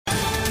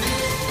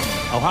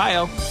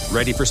Ohio,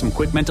 ready for some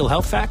quick mental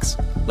health facts?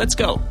 Let's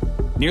go.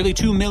 Nearly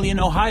 2 million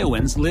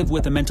Ohioans live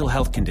with a mental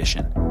health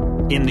condition.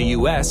 In the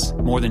U.S.,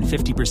 more than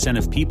 50%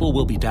 of people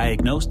will be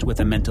diagnosed with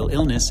a mental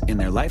illness in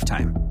their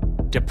lifetime.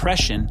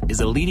 Depression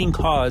is a leading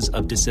cause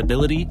of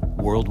disability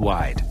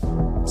worldwide.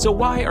 So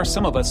why are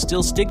some of us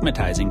still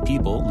stigmatizing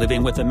people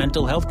living with a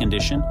mental health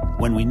condition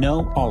when we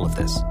know all of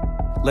this?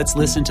 Let's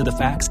listen to the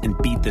facts and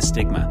beat the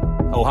stigma.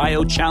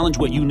 Ohio, challenge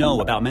what you know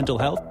about mental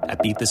health at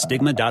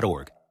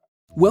beatthestigma.org.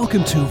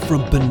 Welcome to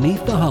From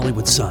Beneath the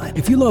Hollywood Sign.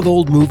 If you love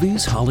old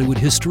movies, Hollywood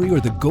history, or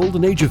the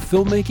golden age of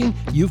filmmaking,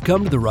 you've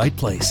come to the right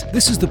place.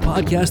 This is the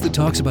podcast that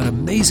talks about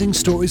amazing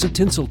stories of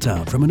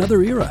Tinseltown from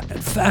another era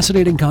and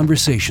fascinating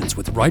conversations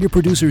with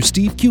writer-producer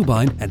Steve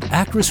Cubine and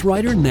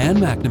actress-writer Nan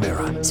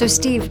McNamara. So,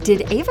 Steve,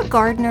 did Ava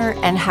Gardner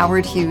and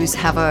Howard Hughes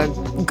have a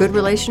good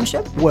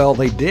relationship? Well,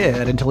 they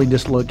did until he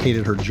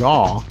dislocated her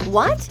jaw.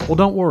 What? Well,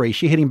 don't worry.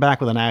 She hit him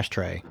back with an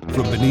ashtray.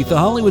 From Beneath the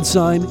Hollywood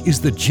Sign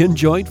is the gin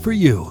joint for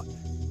you.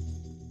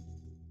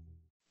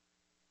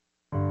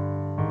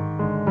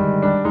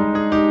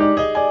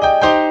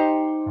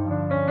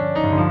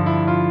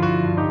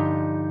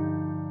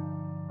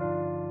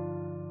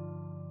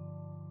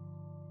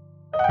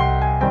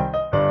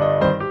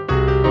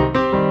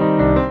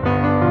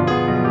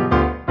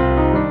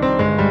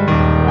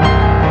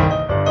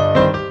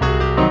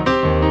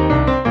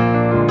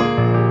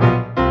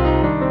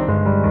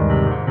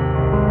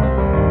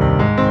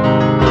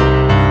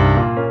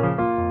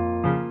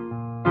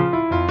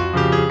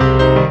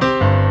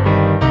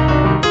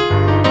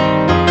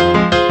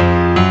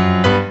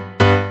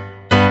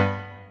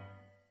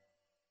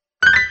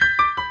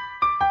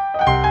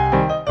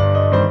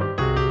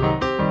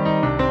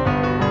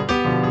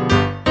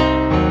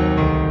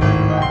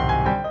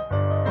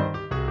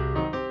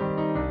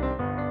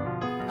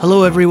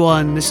 Hello,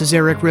 everyone. This is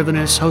Eric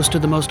Rivenes, host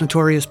of the Most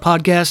Notorious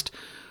podcast.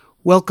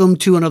 Welcome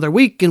to another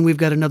week, and we've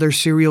got another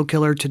serial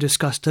killer to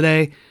discuss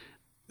today.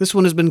 This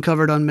one has been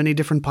covered on many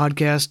different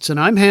podcasts, and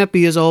I'm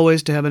happy, as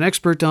always, to have an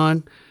expert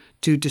on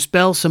to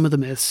dispel some of the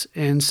myths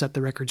and set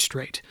the record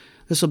straight.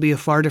 This will be a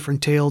far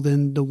different tale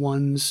than the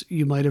ones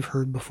you might have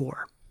heard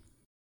before.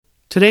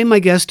 Today, my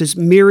guest is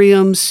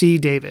Miriam C.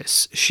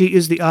 Davis. She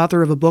is the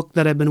author of a book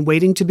that I've been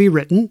waiting to be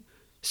written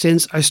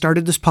since I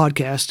started this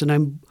podcast, and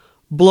I'm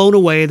blown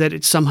away that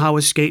it somehow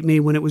escaped me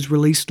when it was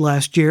released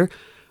last year,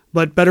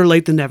 but better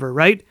late than never,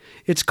 right?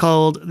 It's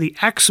called The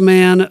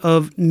Axeman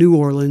of New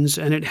Orleans,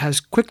 and it has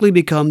quickly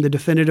become the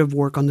definitive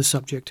work on the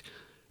subject.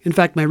 In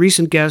fact, my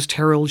recent guest,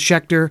 Harold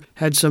Schechter,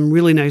 had some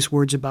really nice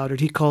words about it.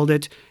 He called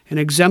it an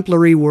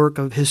exemplary work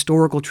of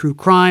historical true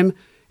crime,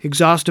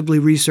 exhaustively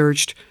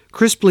researched,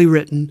 crisply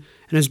written,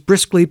 and as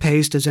briskly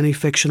paced as any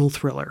fictional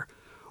thriller.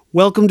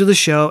 Welcome to the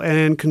show,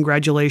 and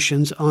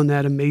congratulations on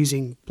that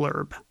amazing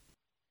blurb.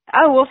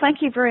 Oh, well,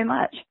 thank you very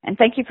much, and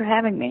thank you for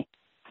having me.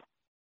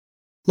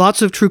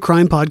 Lots of true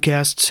crime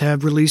podcasts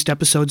have released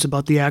episodes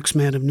about the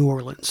Axeman of New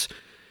Orleans.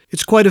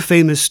 It's quite a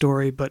famous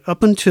story, but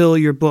up until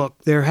your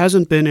book, there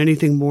hasn't been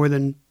anything more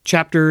than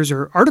chapters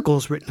or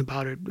articles written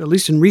about it, at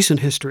least in recent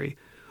history.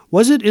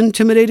 Was it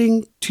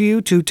intimidating to you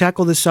to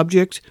tackle this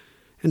subject,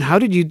 and how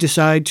did you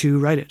decide to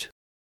write it?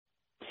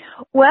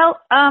 Well,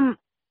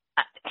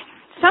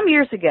 some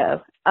years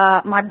ago,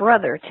 my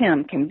brother,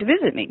 Tim, came to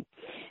visit me.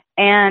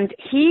 And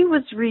he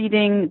was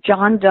reading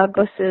John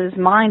Douglas's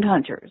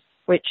Mindhunters,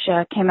 which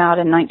came out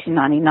in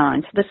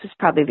 1999. So this is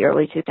probably the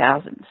early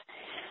 2000s.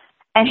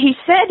 And he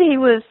said he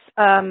was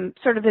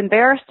sort of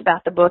embarrassed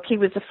about the book. He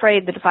was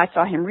afraid that if I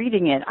saw him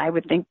reading it, I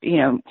would think,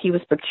 he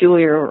was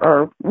peculiar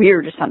or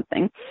weird or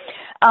something.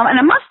 And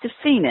I must have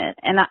seen it,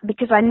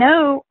 because I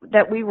know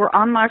that we were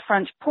on my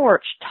front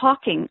porch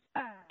talking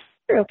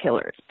serial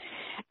killers.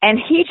 And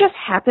he just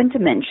happened to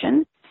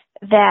mention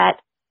that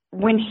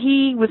when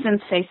he was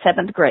in, say,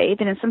 7th grade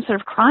and in some sort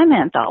of crime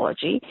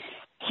anthology,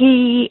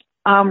 he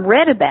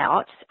read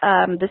about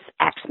this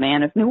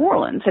Axeman of New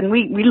Orleans. And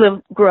we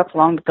grew up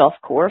along the Gulf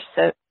Coast.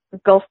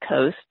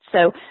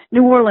 So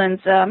New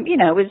Orleans,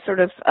 is sort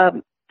of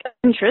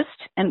interest,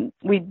 and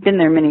we've been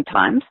there many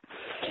times.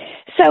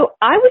 So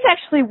I was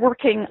actually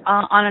working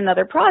on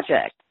another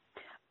project,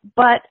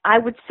 but I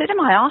would sit in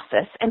my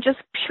office and just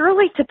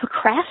purely to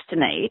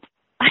procrastinate,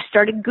 I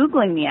started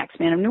Googling the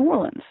Axeman of New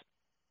Orleans.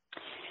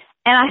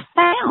 And I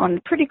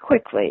found pretty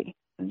quickly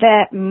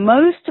that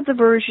most of the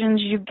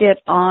versions you get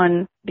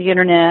on the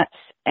internet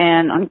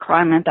and on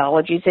crime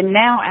anthologies, and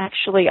now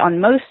actually on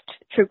most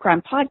true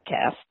crime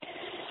podcasts,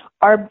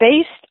 are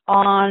based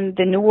on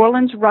the New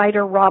Orleans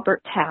writer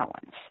Robert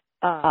Tallents.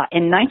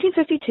 In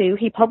 1952,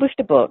 he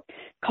published a book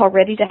called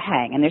Ready to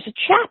Hang, and there's a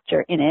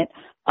chapter in it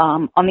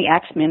on the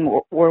Axemen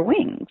wore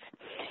wings.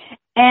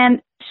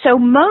 And so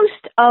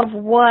most of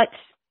what,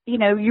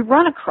 you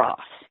run across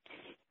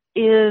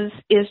is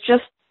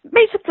just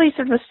basically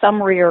sort of a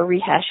summary or a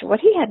rehash of what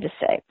he had to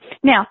say.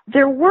 Now,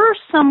 there were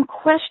some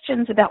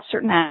questions about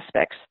certain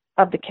aspects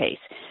of the case.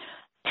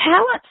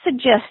 Talent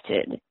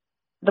suggested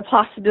the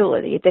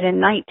possibility that in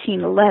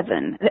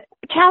 1911,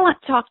 Talent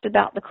talked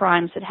about the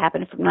crimes that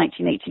happened from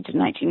 1918 to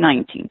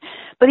 1919,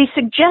 but he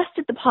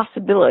suggested the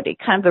possibility,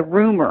 kind of the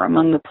rumor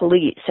among the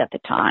police at the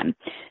time,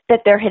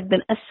 that there had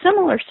been a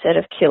similar set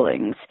of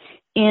killings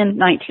in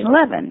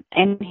 1911,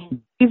 and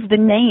he gave the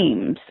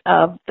names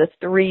of the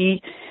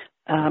three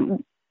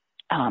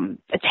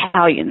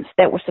Italians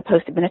that were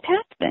supposed to have been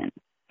attacked then.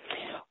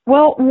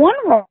 Well,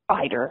 one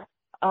writer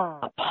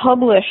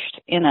published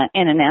in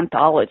an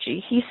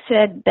anthology, he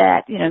said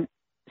that,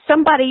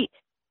 somebody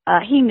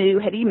he knew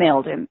had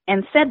emailed him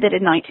and said that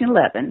in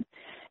 1911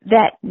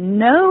 that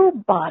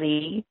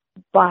nobody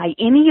by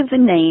any of the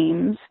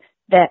names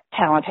that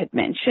Talent had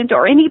mentioned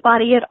or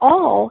anybody at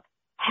all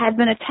had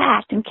been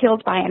attacked and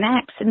killed by an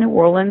axe in New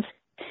Orleans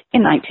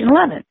in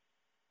 1911.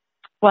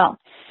 Well,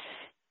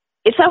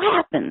 it so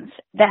happens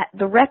that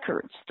the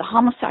records, the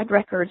homicide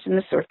records and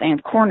this sort of thing,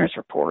 and coroner's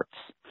reports,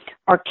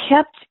 are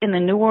kept in the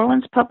New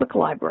Orleans Public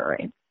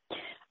Library,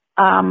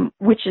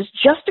 which is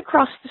just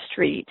across the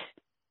street.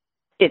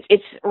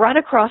 It's right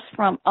across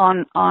from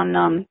on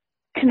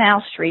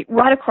Canal Street,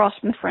 right across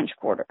from the French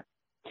Quarter.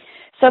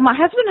 So my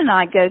husband and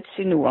I go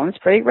to New Orleans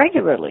pretty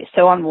regularly.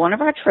 So on one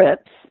of our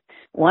trips,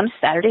 one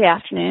Saturday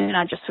afternoon,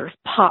 I just sort of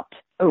popped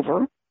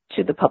over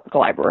to the public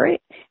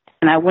library,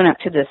 and I went up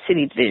to the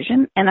city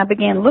division, and I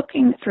began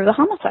looking through the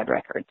homicide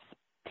records.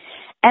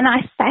 And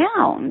I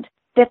found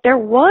that there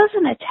was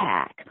an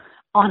attack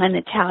on an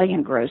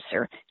Italian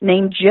grocer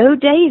named Joe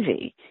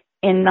Davy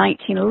in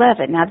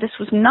 1911. Now, this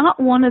was not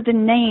one of the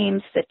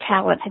names that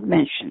Talent had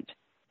mentioned.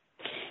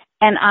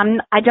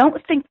 And I don't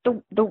think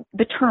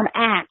the term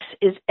axe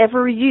is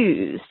ever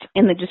used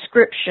in the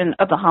description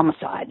of the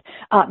homicide,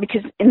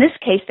 because in this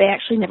case, they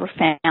actually never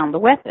found the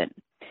weapon.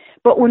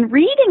 But when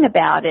reading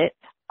about it,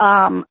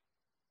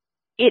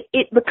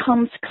 it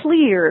becomes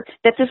clear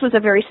that this was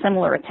a very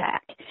similar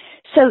attack.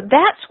 So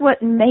that's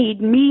what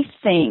made me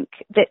think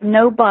that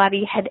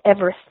nobody had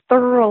ever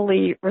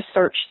thoroughly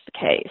researched the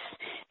case.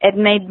 It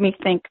made me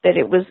think that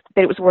it was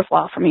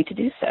worthwhile for me to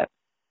do so.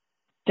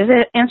 Does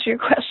that answer your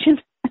question?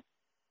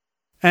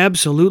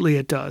 Absolutely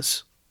it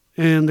does.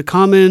 And the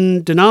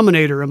common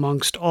denominator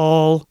amongst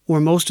all, or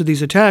most of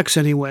these attacks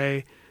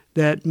anyway,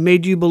 that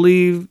made you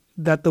believe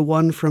that the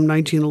one from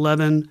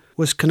 1911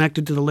 was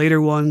connected to the later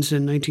ones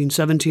in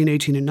 1917,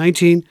 18, and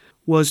 19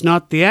 was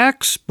not the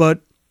axe, but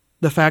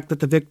the fact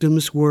that the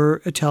victims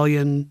were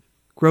Italian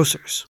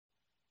grocers.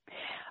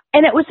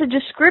 And it was a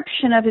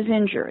description of his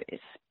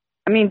injuries.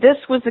 I mean, this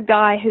was a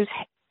guy who's,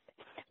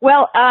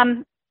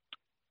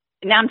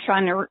 now I'm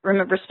trying to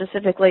remember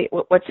specifically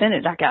what's in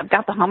it. I've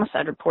got the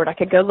homicide report. I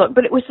could go look.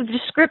 But it was a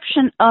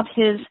description of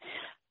his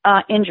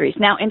injuries.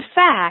 Now, in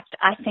fact,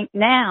 I think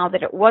now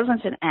that it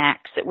wasn't an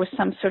axe, it was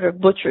some sort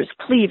of butcher's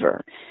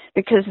cleaver,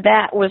 because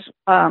that was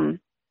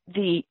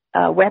the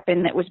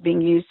weapon that was being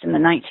used in the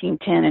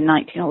 1910 and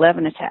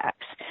 1911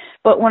 attacks.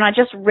 But when I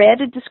just read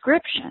a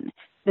description,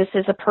 this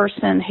is a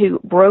person who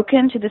broke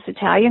into this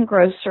Italian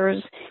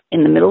grocer's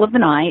in the middle of the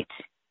night,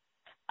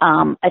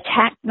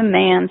 attacked the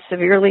man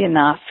severely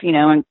enough,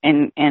 and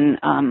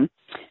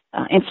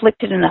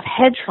inflicted enough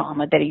head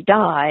trauma that he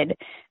died,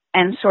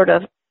 and sort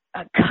of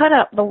cut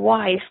up the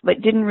wife,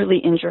 but didn't really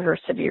injure her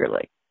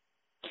severely.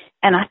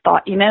 And I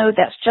thought,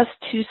 that's just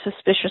too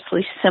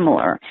suspiciously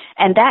similar.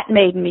 And that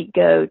made me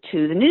go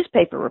to the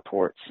newspaper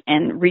reports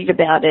and read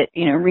about it,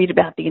 read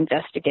about the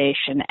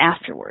investigation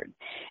afterward.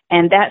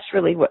 And that's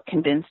really what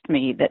convinced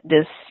me that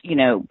this,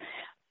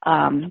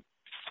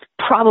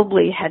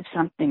 probably had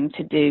something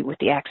to do with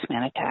the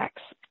Axeman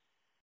attacks.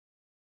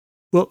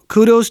 Well,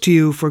 kudos to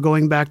you for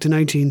going back to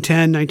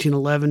 1910,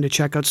 1911 to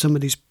check out some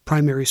of these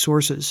primary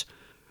sources.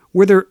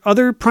 Were there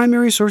other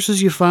primary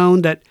sources you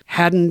found that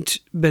hadn't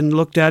been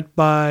looked at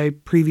by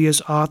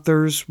previous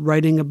authors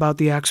writing about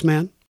the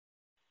Axeman?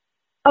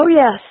 Oh,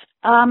 yes.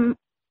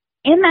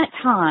 In that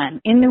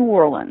time in New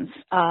Orleans,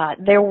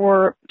 there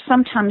were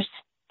sometimes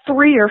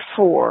 3 or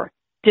 4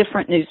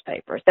 different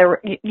newspapers. There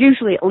were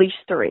usually at least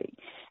 3.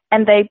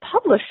 And they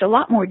published a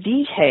lot more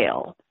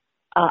detail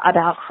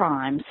about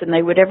crimes than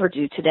they would ever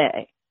do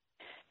today.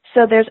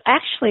 So there's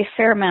actually a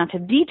fair amount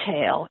of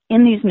detail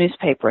in these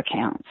newspaper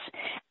accounts.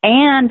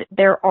 And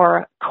there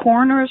are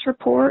coroner's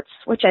reports,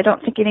 which I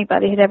don't think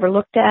anybody had ever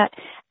looked at,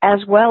 as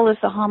well as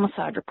the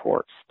homicide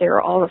reports. There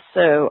are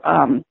also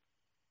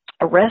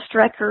arrest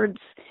records.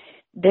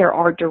 There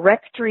are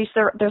directories.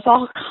 There's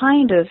all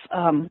kind of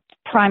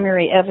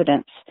primary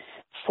evidence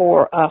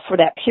for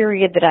that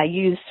period that I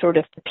used sort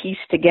of to piece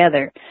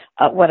together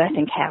what I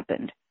think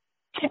happened.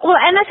 Well,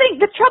 and I think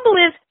the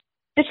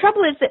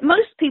trouble is that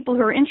most people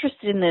who are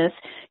interested in this,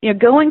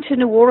 going to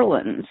New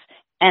Orleans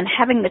and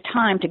having the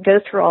time to go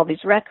through all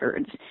these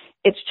records,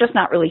 it's just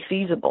not really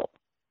feasible.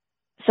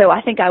 So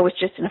I think I was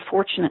just in a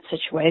fortunate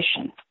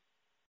situation.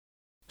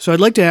 So I'd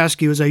like to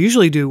ask you, as I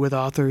usually do with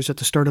authors at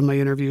the start of my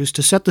interviews,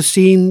 to set the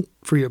scene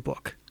for your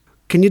book.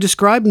 Can you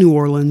describe New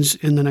Orleans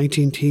in the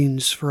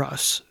 19-teens for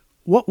us?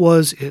 What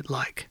was it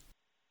like?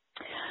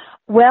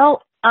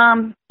 Well,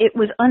 it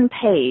was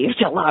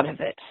unpaved, a lot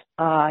of it.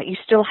 You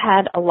still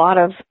had a lot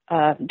of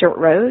dirt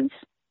roads.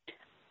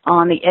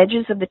 on the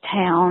edges of the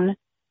town.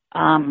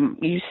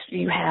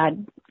 You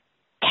had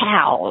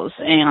cows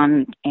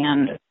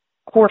and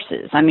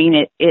horses. I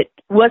mean, it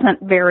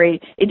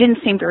didn't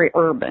seem very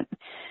urban.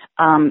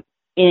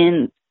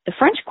 In the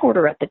French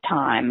Quarter at the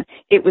time,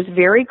 it was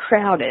very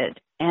crowded,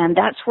 and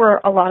that's where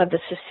a lot of the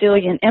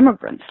Sicilian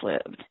immigrants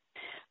lived,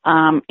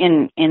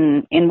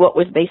 in what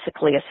was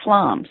basically a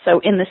slum. So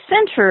in the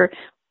center,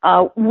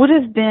 would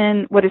have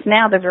been what is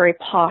now the very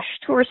posh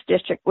tourist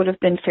district, would have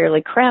been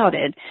fairly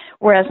crowded,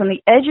 whereas on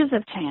the edges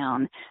of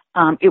town,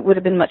 it would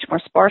have been much more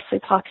sparsely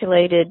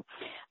populated.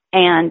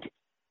 And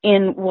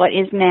in what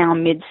is now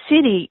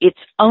mid-city, it's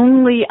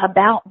only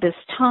about this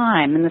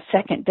time in the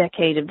second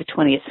decade of the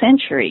 20th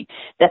century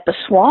that the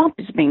swamp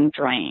is being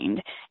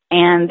drained,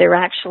 and they're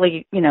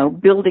actually,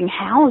 building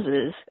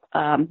houses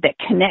that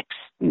connects,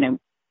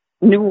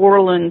 New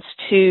Orleans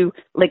to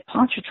Lake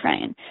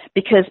Pontchartrain.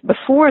 Because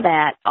before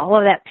that,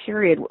 all that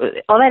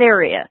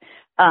area,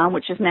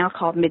 which is now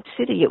called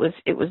mid-city, it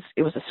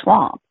was a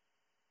swamp.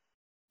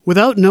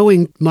 Without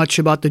knowing much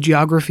about the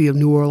geography of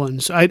New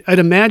Orleans, I'd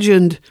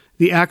imagined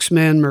the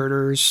Axeman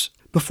murders,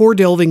 before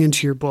delving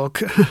into your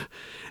book,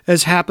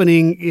 as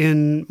happening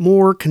in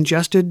more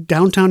congested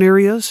downtown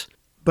areas.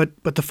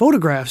 But the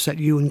photographs that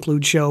you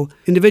include show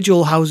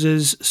individual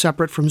houses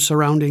separate from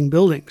surrounding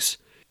buildings.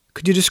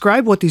 Could you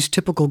describe what these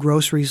typical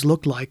groceries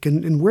looked like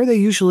and where they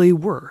usually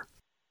were?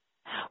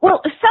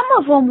 Well, some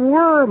of them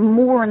were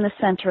more in the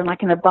center,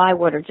 like in the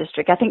Bywater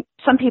district. I think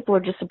some people are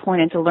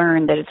disappointed to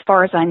learn that, as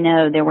far as I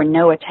know, there were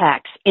no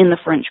attacks in the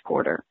French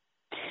Quarter.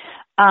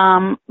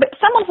 But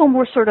some of them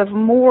were sort of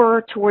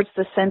more towards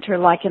the center,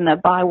 like in the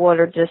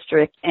Bywater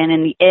district and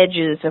in the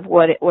edges of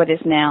what is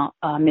now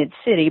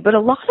mid-city. But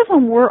a lot of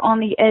them were on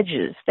the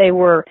edges. They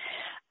were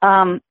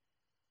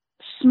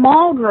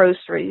small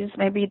groceries,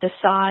 maybe the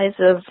size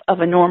of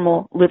a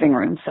normal living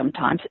room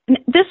sometimes.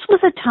 This was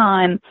a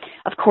time,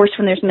 of course,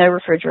 when there's no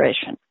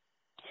refrigeration.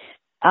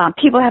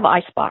 People have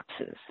ice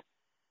boxes.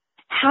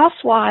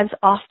 Housewives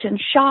often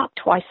shop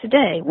twice a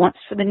day, once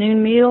for the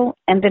noon meal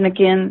and then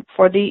again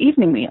for the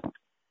evening meal.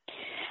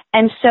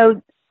 And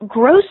so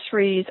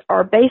groceries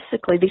are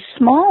basically, these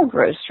small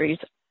groceries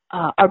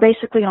are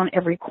basically on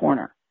every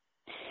corner.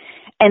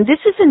 And this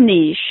is a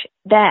niche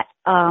that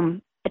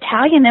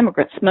Italian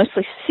immigrants,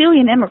 mostly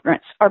Sicilian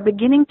immigrants, are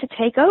beginning to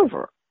take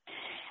over.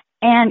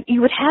 And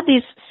you would have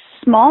these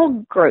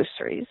small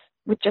groceries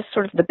with just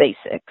sort of the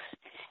basics.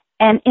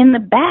 And in the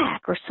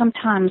back, or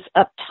sometimes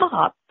up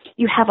top,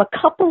 you have a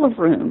couple of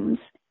rooms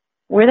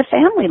where the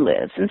family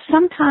lives. And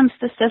sometimes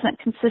this doesn't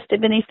consist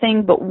of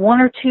anything but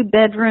one or two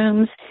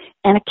bedrooms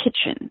and a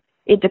kitchen.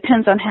 It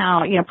depends on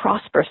how,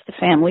 prosperous the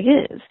family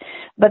is.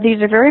 But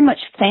these are very much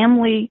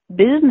family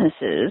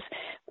businesses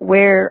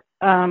where,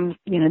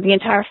 the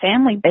entire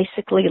family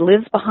basically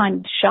lives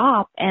behind the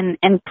shop and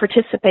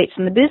participates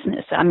in the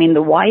business. I mean,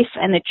 the wife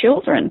and the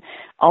children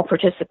all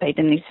participate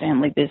in these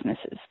family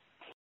businesses.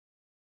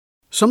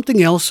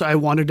 Something else I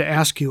wanted to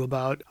ask you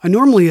about. I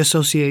normally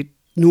associate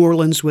New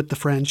Orleans with the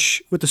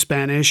French, with the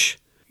Spanish.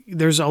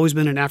 There's always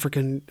been an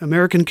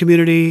African-American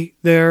community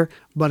there,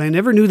 but I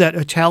never knew that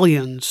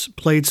Italians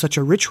played such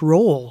a rich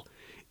role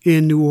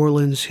in New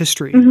Orleans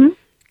history. Mm-hmm.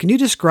 Can you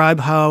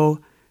describe how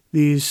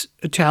these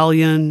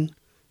Italian,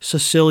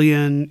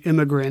 Sicilian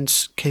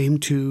immigrants came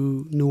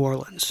to New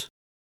Orleans?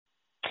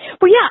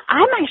 Well, yeah,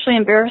 I'm actually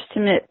embarrassed to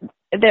admit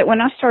that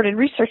when I started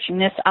researching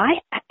this,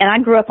 I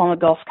grew up on the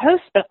Gulf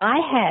Coast, but I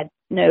had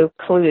no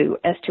clue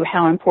as to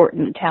how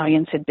important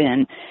Italians had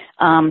been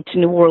to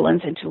New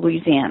Orleans and to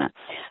Louisiana.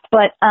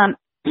 But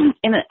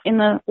in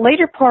the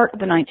later part of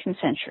the 19th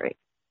century,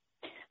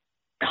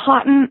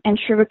 cotton and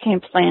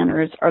sugarcane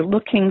planters are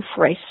looking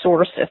for a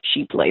source of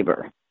cheap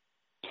labor.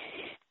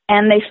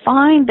 And they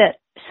find that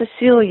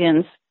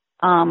Sicilians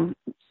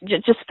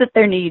just fit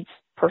their needs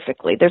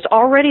perfectly. There's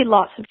already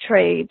lots of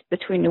trade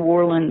between New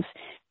Orleans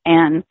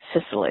and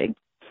Sicily.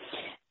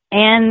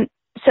 And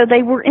so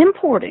they were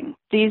importing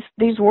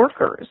these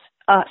workers,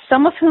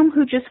 some of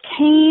who just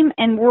came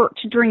and worked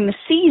during the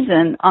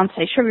season on,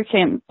 say,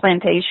 sugarcane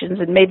plantations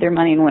and made their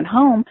money and went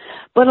home,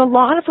 but a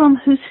lot of them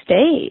who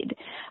stayed.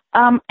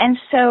 And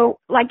so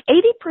like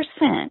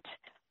 80%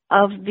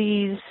 of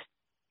these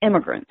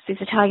immigrants, these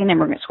Italian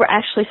immigrants, were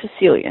actually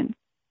Sicilian.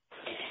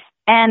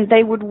 And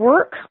they would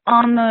work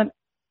on the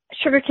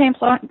sugarcane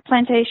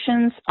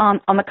plantations, on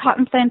the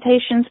cotton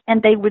plantations,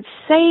 and they would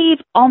save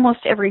almost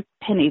every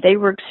penny. They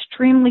were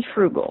extremely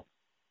frugal.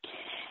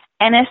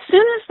 And as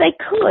soon as they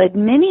could,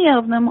 many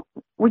of them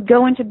would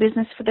go into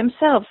business for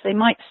themselves. They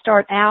might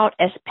start out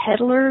as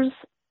peddlers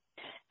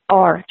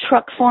or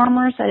truck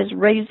farmers, that is,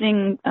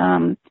 raising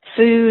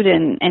food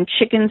and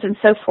chickens and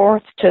so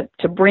forth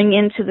to bring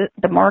into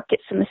the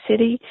markets in the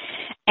city,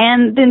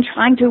 and then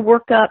trying to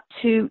work up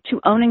to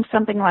owning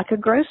something like a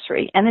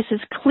grocery. And this is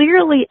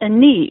clearly a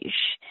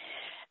niche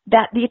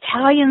that the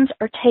Italians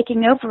are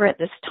taking over at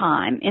this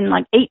time. In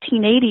like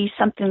 1880,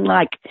 something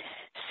like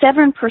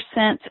 7%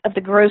 of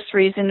the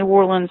groceries in New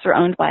Orleans are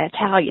owned by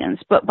Italians,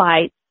 but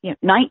by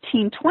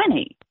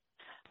 1920,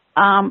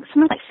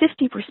 something like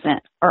 50%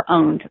 are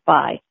owned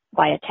by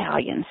by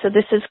Italians. So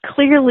this is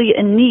clearly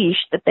a niche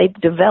that they've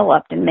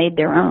developed and made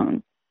their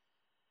own.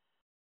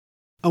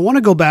 I want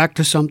to go back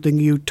to something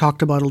you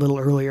talked about a little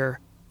earlier.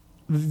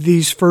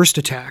 These first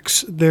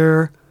attacks,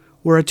 there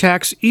were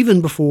attacks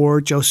even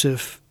before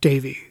Joseph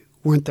Davy,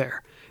 weren't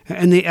there?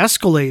 And they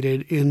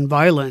escalated in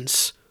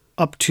violence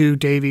up to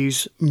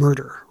Davy's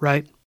murder,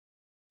 right?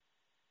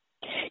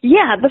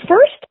 Yeah, the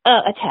first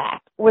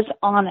attack was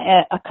on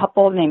a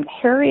couple named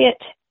Harriet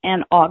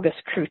and August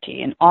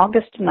Cruty in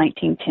August of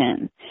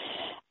 1910.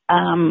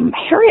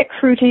 Harriet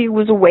Cruty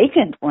was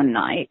awakened one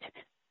night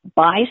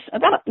by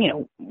about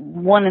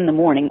 1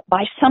 a.m.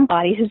 by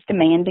somebody who's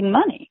demanding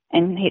money,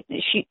 and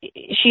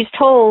she's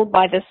told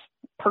by this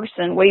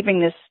person waving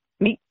this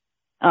meat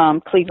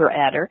cleaver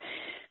at her,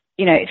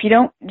 if you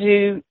don't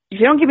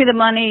give me the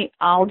money,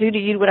 I'll do to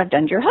you what I've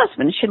done to your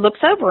husband. She looks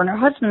over and her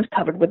husband's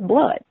covered with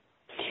blood.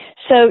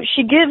 So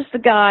she gives the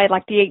guy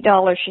like the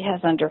 $8 she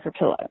has under her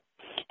pillow,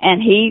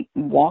 and he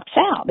walks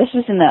out. This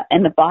was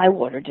in the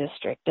Bywater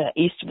district,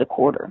 east of the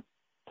quarter.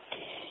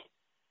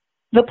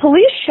 The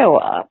police show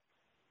up,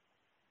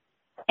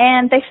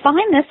 and they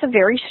find this a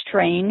very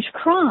strange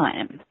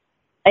crime.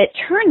 It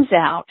turns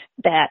out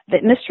that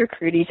Mr.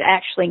 Cruty's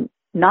actually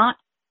not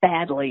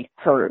badly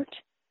hurt,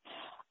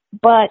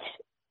 but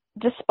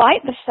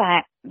despite the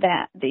fact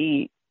that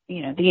the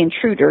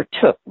intruder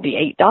took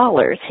the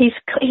 $8, he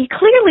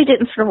clearly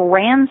didn't sort of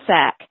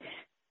ransack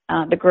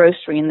the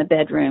grocery in the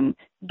bedroom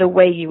the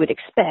way you would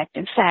expect.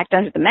 In fact,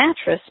 under the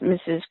mattress,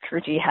 Mrs.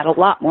 Cruty had a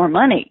lot more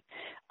money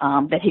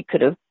that he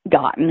could have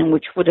gotten, and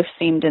which would have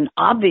seemed an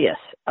obvious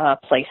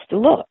place to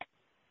look.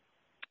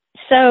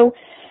 So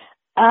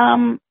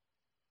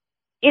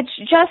it's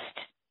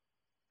just,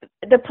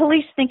 the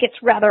police think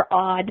it's rather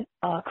odd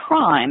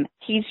crime.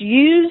 He's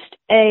used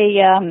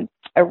a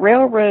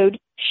railroad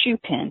shoe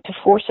pin to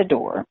force a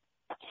door.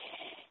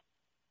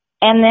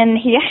 And then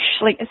he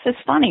actually, this is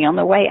funny, on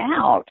the way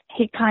out,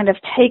 he kind of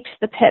takes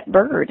the pet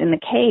bird in the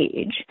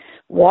cage,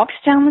 walks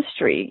down the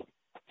street,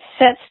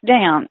 sets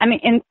down,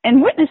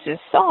 and witnesses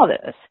saw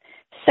this,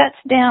 sets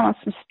down on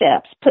some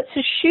steps, puts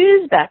his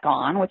shoes back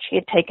on, which he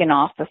had taken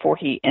off before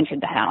he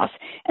entered the house,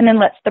 and then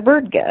lets the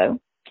bird go,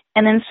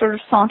 and then sort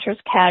of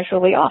saunters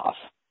casually off.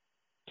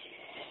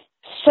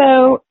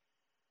 So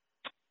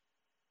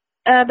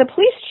the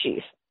police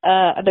chief,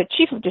 the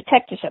chief of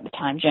detectives at the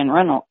time, Jim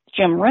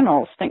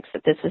Reynolds, thinks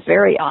that this is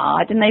very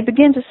odd, and they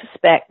begin to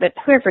suspect that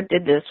whoever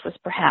did this was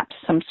perhaps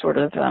some sort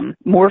of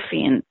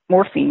morphine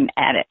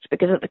addict,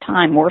 because at the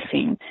time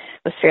morphine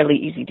was fairly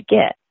easy to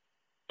get.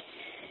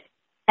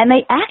 And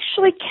they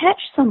actually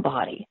catch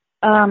somebody,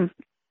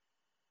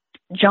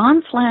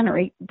 John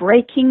Flannery,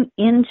 breaking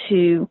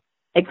into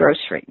a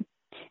grocery,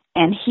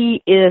 and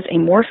he is a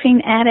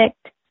morphine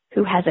addict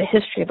who has a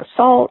history of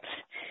assaults.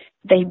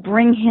 They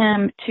bring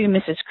him to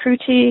Mrs.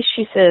 Cruty.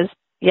 She says,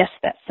 yes,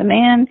 that's the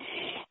man.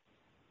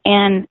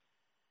 And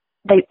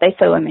they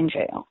throw him in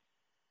jail.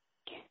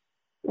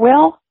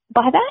 Well,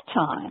 by that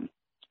time,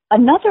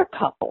 another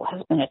couple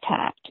has been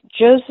attacked,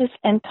 Joseph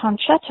and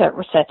Concetta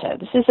Rossetto.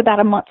 This is about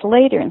a month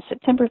later in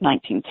September of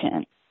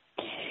 1910.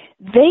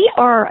 They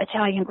are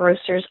Italian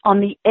grocers on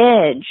the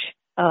edge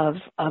of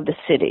the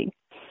city,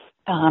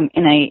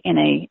 in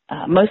a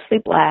mostly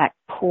black,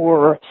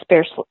 poor,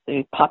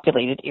 sparsely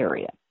populated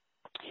area.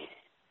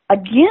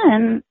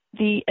 Again,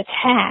 the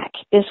attack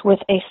is with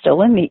a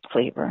stolen meat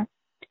cleaver,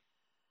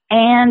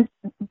 and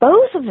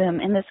both of them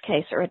in this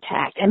case are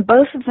attacked, and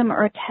both of them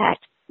are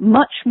attacked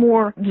much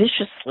more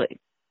viciously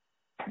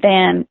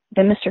than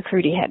Mr.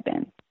 Cruty had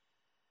been.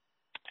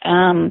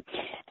 And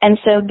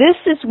so this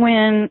is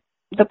when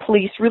the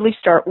police really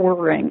start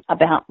worrying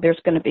about there's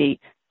going to be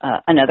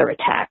another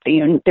attack.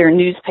 There are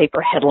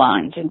newspaper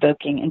headlines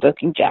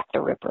invoking Jack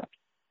the Ripper.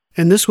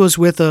 And this was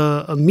with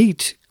a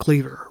meat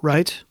cleaver,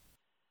 right?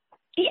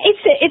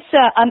 It's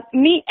a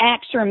meat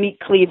axe or a meat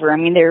cleaver.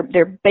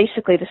 They're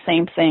basically the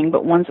same thing,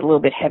 but one's a little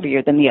bit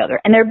heavier than the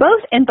other. And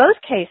in both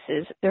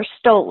cases, they're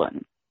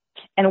stolen.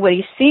 And what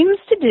he seems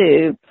to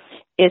do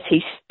is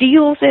he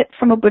steals it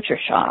from a butcher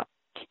shop.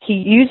 He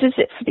uses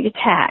it for the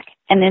attack,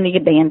 and then he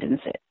abandons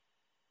it.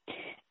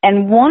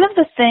 And one of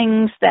the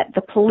things that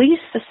the police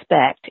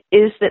suspect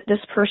is that this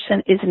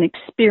person is an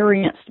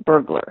experienced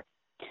burglar.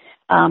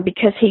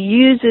 Because he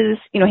uses,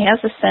 he has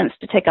the sense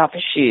to take off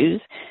his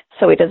shoes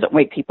so he doesn't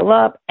wake people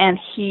up, and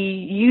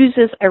he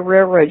uses a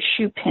railroad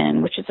shoe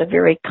pin, which is a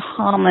very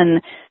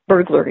common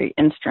burglary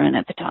instrument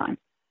at the time.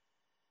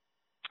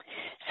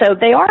 So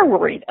they are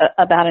worried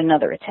about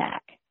another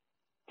attack,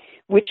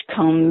 which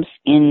comes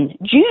in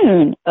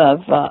June of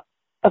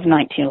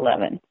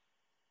 1911.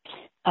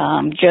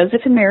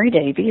 Joseph and Mary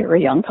Davy are a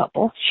young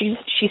couple.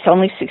 She's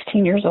only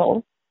 16 years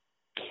old.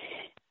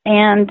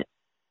 And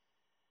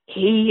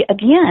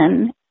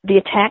the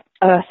attack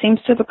seems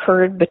to have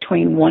occurred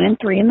between 1 and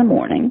 3 in the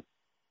morning.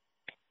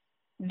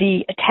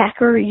 The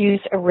attacker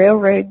used a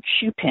railroad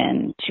shoe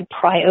pin to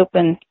pry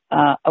open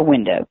a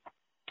window.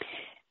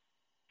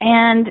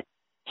 And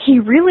he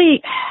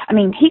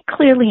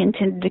clearly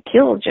intended to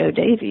kill Joe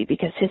Davy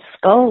because his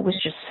skull was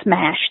just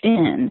smashed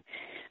in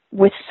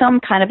with some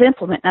kind of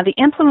implement. Now, the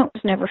implement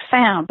was never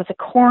found, but the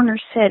coroner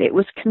said it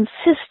was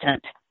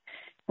consistent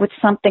with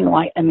something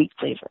like a meat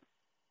cleaver.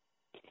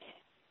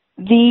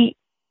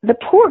 The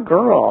poor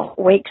girl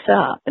wakes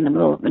up in the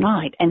middle of the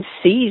night and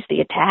sees the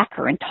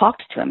attacker and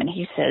talks to him, and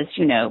he says,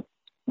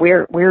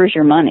 where is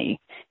your money?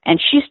 And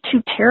she's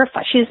too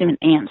terrified. She doesn't even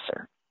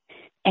answer.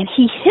 And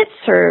he hits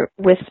her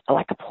with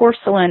like a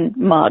porcelain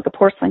mug, a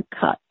porcelain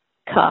cup,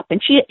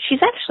 and she's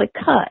actually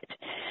cut,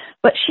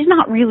 but she's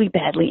not really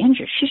badly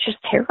injured. She's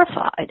just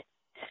terrified.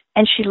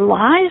 And she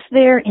lies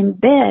there in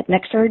bed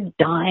next to her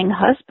dying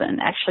husband,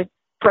 actually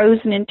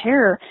frozen in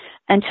terror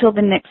until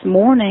the next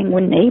morning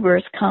when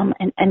neighbors come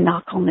and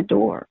knock on the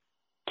door.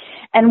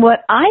 And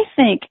what I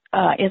think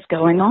is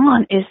going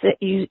on is that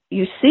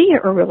you see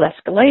a real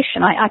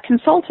escalation. I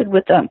consulted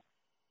with a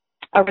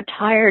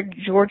retired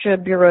Georgia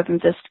Bureau of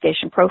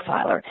Investigation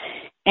profiler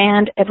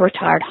and a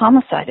retired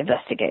homicide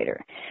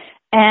investigator.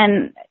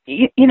 And,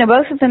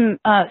 both of them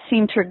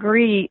seem to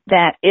agree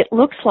that it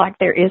looks like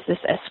there is this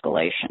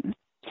escalation.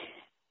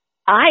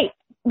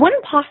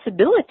 One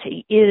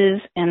possibility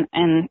is, and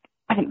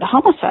I think the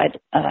homicide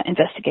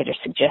investigator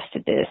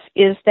suggested this,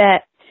 is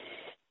that,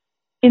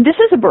 and this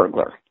is a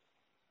burglar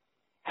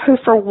who,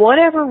 for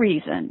whatever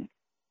reason,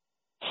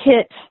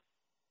 hit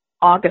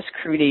August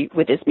Crudy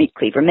with his meat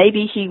cleaver.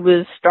 Maybe he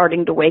was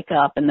starting to wake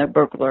up and the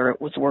burglar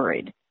was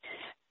worried,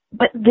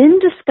 but then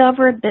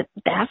discovered that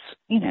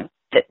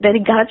that he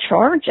got a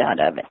charge out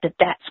of it,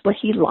 that's what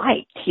he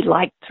liked. He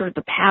liked sort of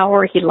the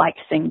power. He liked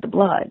seeing the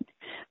blood.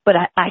 But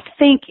I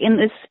think in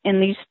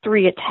these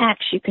three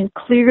attacks, you can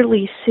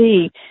clearly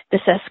see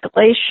this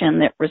escalation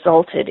that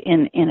resulted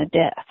in a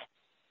death.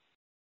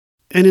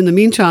 And in the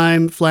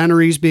meantime,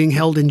 Flannery's being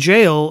held in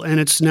jail, and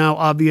it's now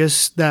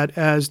obvious that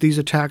as these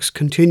attacks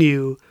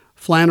continue,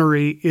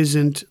 Flannery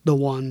isn't the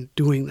one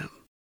doing them.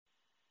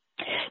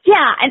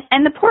 Yeah,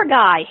 and the poor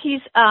guy,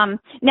 he's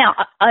now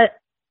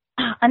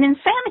an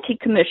insanity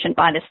commission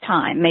by this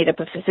time, made up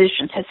of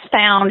physicians, has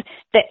found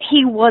that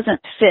he wasn't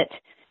fit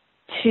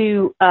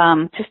to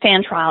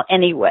stand trial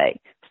anyway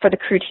for the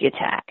Crudy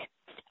attack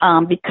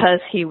because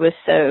he was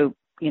so,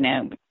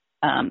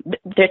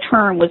 their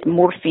term was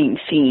morphine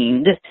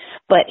fiend,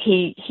 but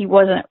he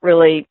wasn't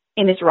really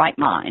in his right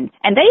mind.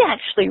 And they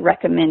actually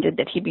recommended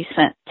that he be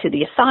sent to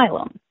the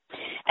asylum.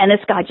 And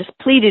this guy just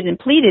pleaded and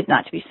pleaded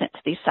not to be sent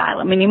to the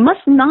asylum. And he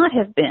must not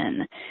have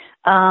been,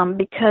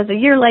 because a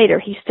year later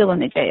he's still in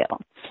the jail.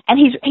 And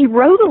he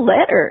wrote a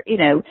letter,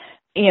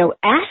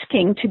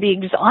 asking to be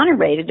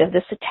exonerated of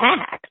this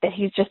attack, that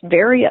he's just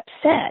very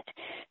upset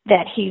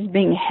that he's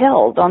being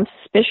held on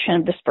suspicion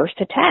of this first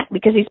attack,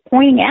 because he's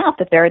pointing out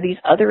that there are these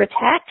other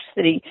attacks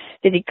that he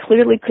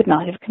clearly could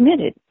not have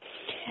committed.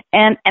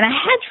 And I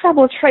had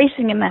trouble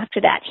tracing him after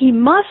that. He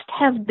must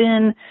have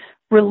been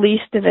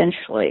released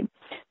eventually,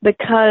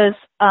 because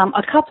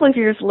a couple of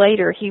years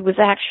later he was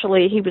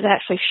actually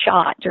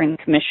shot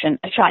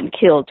and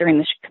killed during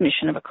the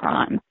commission of a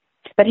crime.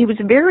 But he was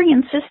very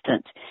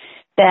insistent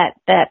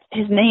that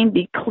his name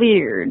be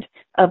cleared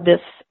of this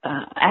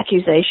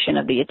accusation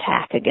of the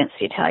attack against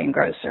the Italian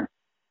grocer.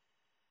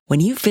 When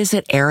you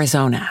visit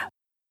Arizona,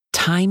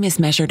 time is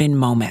measured in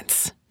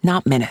moments,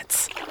 not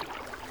minutes.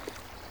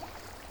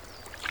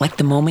 Like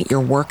the moment your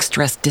work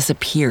stress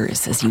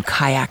disappears as you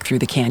kayak through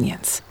the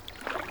canyons.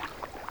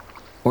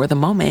 Or the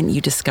moment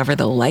you discover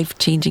the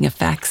life-changing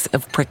effects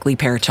of prickly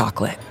pear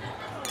chocolate.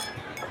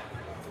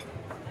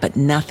 But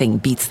nothing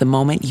beats the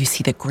moment you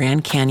see the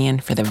Grand Canyon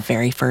for the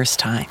very first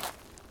time.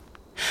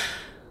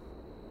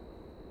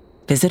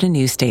 Visit a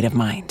new state of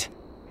mind.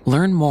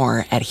 Learn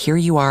more at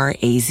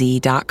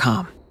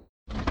hereyouareaz.com.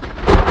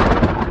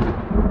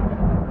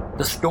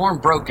 The storm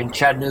broke in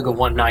Chattanooga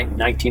one night in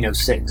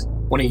 1906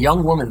 when a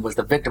young woman was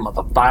the victim of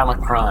a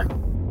violent crime.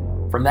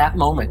 From that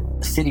moment,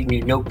 the city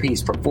knew no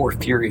peace for 4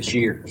 furious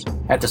years.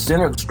 At the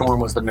center of the storm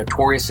was the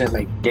notorious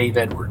inmate Dave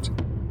Edwards,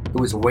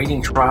 who was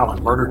awaiting trial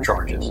on murder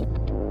charges.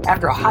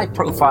 After a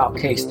high-profile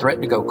case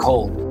threatened to go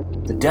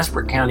cold, the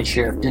desperate county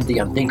sheriff did the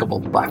unthinkable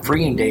by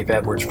freeing Dave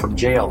Edwards from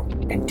jail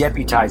and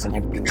deputizing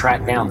him to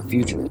track down the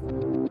fugitive.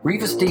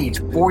 Grievous Deeds,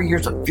 4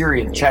 Years of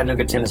Fury in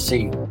Chattanooga,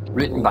 Tennessee,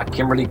 written by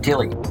Kimberly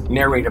Tilley,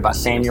 narrated by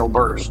Samuel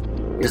Burst,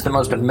 is the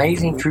most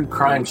amazing true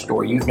crime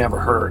story you've never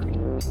heard.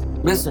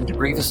 Listen to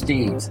Grievous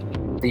Deeds,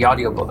 the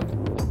audiobook,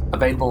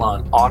 available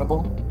on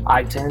Audible,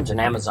 iTunes, and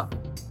Amazon.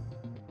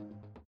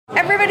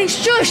 Everybody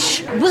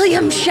shush!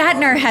 William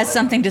Shatner has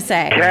something to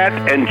say.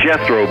 Cat and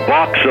Jethro,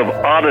 box of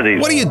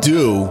oddities. What do you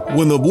do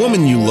when the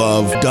woman you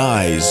love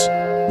dies?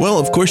 Well,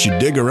 of course you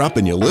dig her up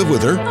and you live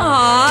with her.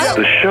 Aww.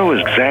 The show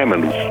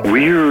examines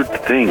weird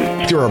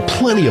things. There are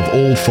plenty of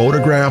old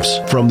photographs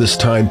from this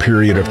time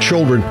period of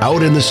children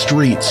out in the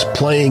streets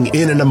playing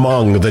in and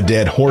among the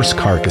dead horse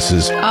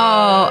carcasses.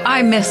 Oh,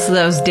 I miss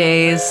those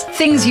days.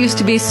 Things used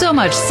to be so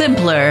much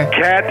simpler.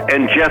 Cat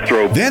and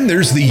Jethro. Then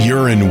there's the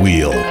urine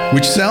wheel,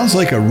 which sounds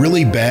like a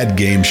really bad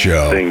game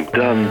show. Thing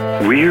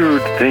done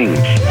weird things.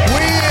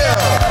 Wheel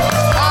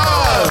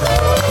of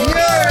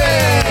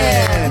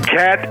urine!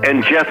 Cat Cat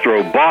and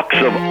Jethro, Box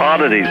of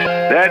Oddities.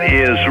 That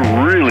is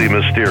really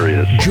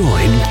mysterious.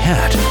 Join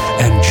Kat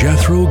and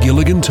Jethro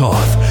Gilligan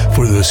Toth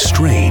for the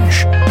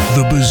strange,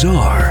 the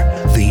bizarre,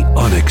 the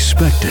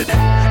unexpected,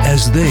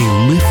 as they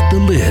lift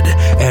the lid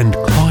and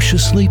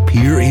cautiously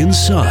peer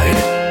inside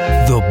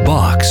the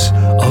Box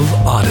of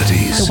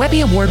Oddities. The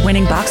Webby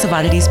Award-winning Box of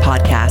Oddities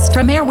podcast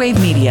from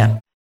Airwave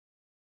Media.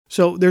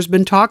 So there's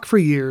been talk for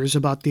years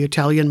about the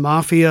Italian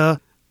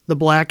mafia, the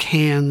Black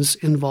Hand's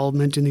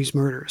involvement in these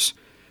murders.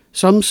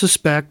 Some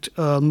suspect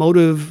a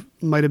motive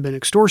might have been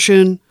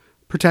extortion,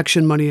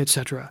 protection money,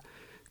 etc.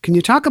 Can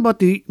you talk about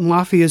the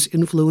mafia's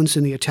influence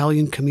in the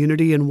Italian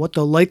community and what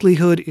the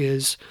likelihood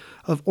is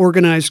of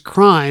organized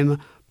crime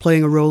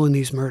playing a role in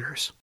these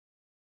murders?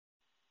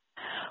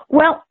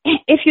 Well,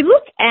 if you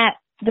look at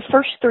the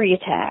first three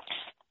attacks,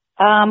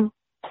 Joe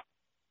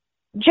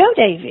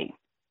Davy,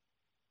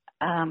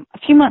 a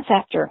few months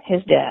after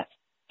his death,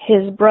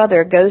 his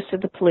brother goes to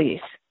the police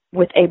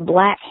with a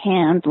Black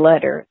Hand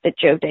letter that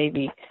Joe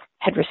Davy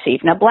had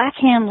received. Now, Black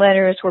Hand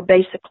letters were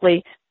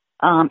basically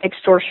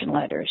extortion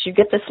letters. You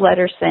get this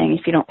letter saying,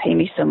 if you don't pay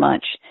me so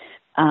much,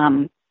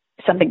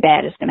 something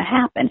bad is going to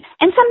happen.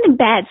 And something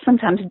bad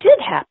sometimes did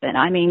happen.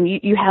 I mean,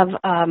 you have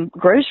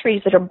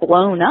groceries that are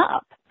blown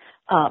up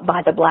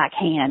by the Black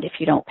Hand if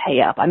you don't pay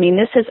up. I mean,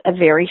 this is a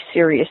very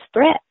serious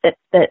threat that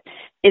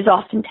is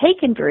often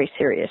taken very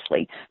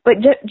seriously. But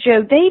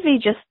Joe Davy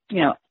just,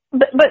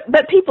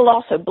 but people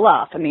also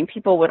bluff. I mean,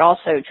 people would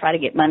also try to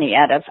get money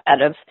out of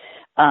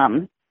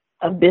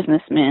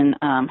businessmen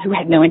who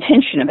had no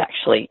intention of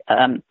actually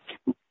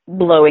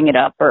blowing it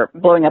up or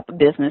blowing up a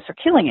business or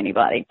killing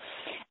anybody.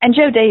 And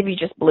Joe Davy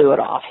just blew it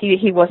off.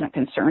 He wasn't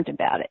concerned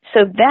about it.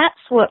 So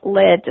that's what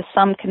led to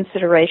some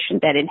consideration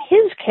that in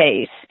his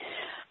case,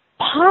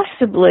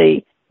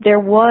 possibly there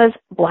was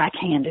Black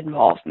Hand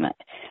involvement.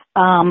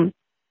 Now,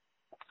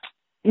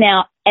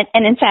 and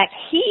in fact,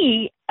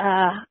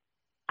 I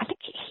think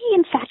he,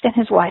 in fact, and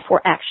his wife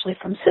were actually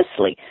from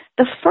Sicily.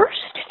 The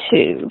first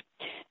two,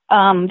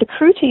 the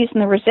Crutis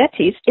and the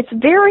Rossettis, it's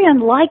very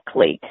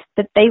unlikely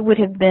that they would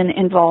have been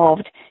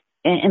involved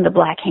in the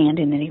Black Hand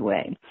in any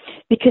way,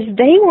 because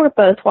they were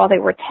both, while they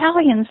were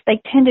Italians, they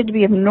tended to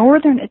be of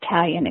northern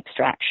Italian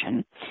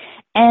extraction,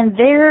 and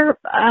their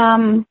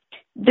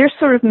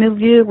sort of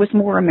milieu was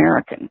more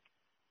American.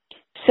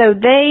 So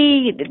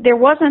there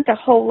wasn't a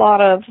whole lot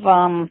of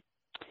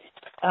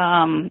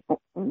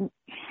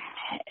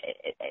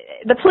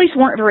the police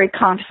weren't very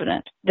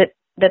confident that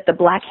the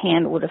Black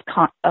Hand would have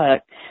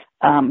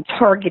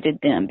targeted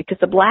them, because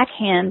the Black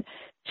Hand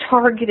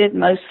targeted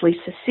mostly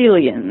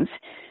Sicilians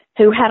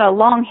who had a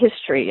long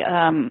history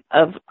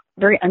of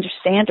very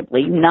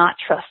understandably not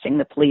trusting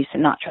the police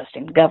and not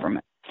trusting the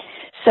government.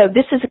 So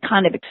this is a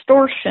kind of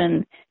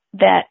extortion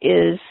that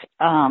is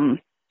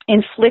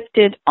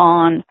inflicted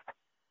on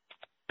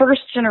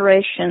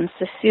first-generation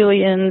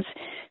Sicilians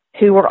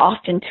who were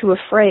often too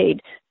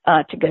afraid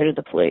to go to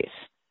the police.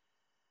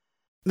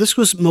 This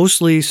was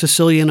mostly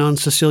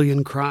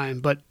Sicilian-on-Sicilian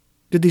crime, but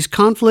did these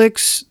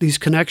conflicts, these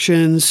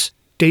connections,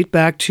 date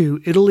back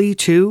to Italy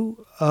too?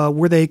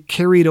 Were they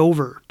carried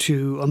over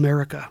to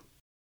America?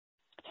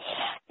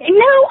 No,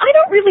 I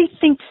don't really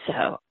think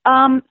so.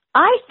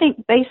 I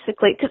think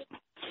basically, because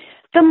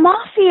the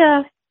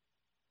mafia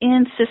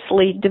in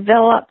Sicily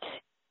developed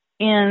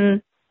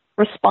in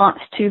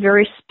response to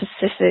very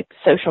specific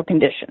social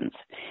conditions.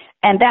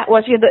 And that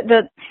was,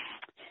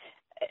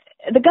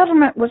 the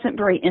government wasn't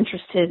very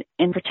interested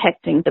in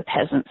protecting the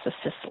peasants of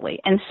Sicily.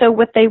 And so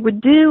what they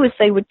would do is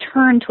they would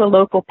turn to a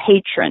local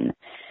patron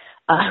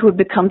who would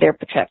become their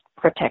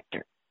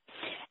protector.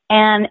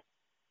 And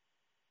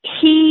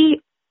he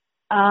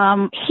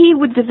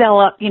would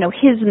develop,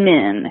 his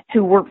men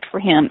who worked for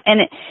him.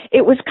 And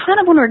it was kind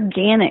of an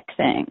organic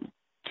thing.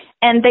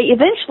 And they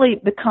eventually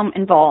become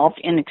involved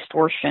in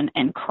extortion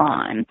and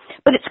crime.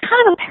 But it's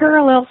kind of a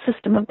parallel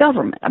system of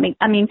government.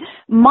 I mean,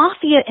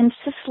 mafia in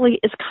Sicily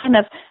is kind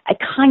of a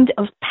kind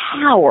of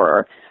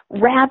power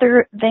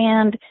rather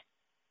than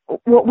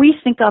what we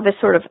think of as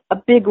sort of a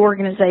big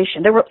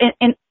organization. There were,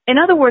 in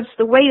other words,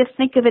 the way to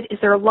think of it is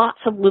there are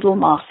lots of little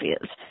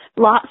mafias,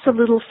 lots of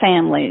little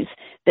families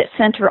that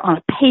center on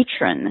a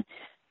patron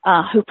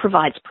who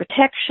provides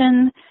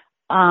protection,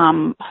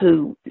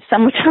 who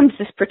sometimes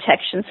this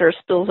protection sort of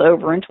spills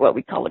over into what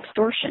we call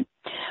extortion.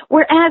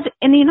 Whereas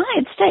in the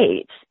United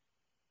States,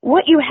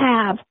 what you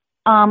have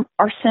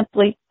are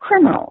simply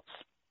criminals.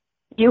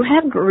 You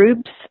have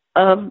groups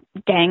of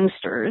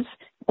gangsters,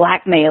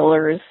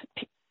 blackmailers,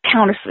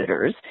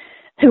 counterfeiters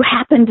who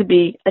happen to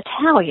be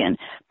Italian.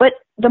 But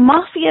the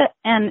mafia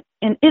in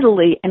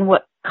Italy and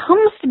what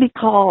comes to be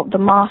called the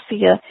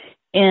mafia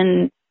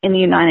in the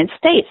United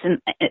States,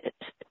 and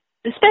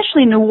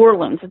especially New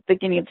Orleans at the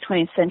beginning of the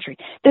 20th century,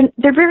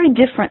 they're very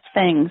different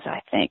things, I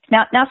think.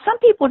 Now, some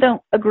people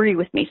don't agree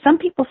with me. Some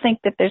people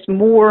think that there's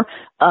more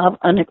of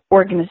an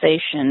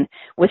organization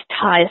with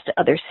ties to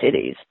other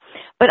cities.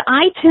 But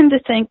I tend to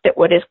think that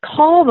what is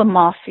called the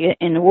mafia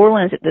in New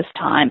Orleans at this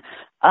time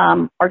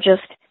are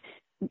just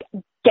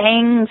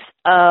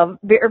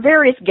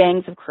various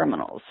gangs of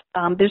criminals.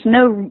 There's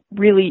no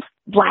really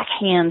black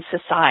hand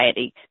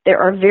society. There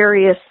are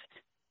various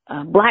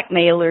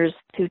blackmailers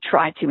who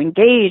try to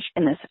engage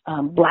in this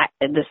black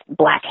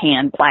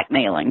hand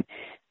blackmailing.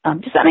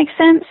 Does that make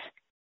sense?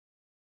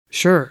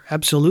 Sure,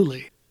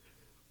 absolutely.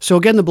 So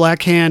again, the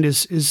Black Hand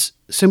is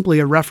simply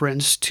a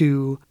reference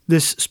to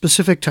this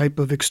specific type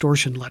of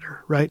extortion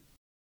letter, right?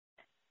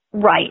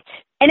 Right.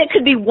 And it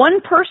could be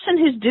one person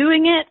who's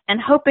doing it and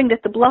hoping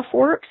that the bluff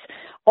works,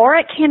 or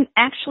it can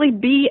actually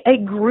be a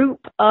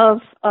group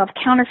of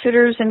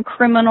counterfeiters and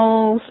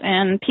criminals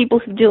and people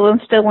who deal in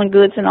stolen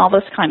goods and all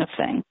this kind of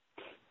thing.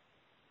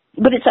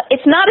 But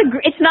it's not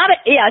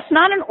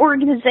an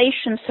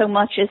organization so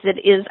much as it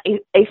is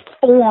a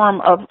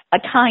form of a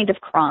kind of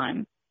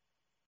crime.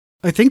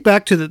 I think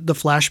back to the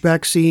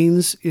flashback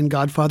scenes in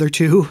Godfather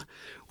 2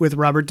 with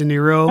Robert De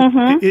Niro.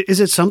 Mm-hmm.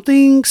 Is it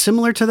something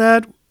similar to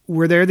that?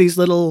 Were there these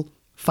little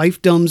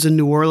fiefdoms in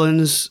New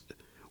Orleans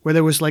where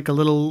there was like a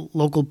little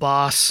local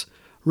boss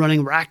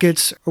running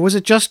rackets? Or was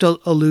it just a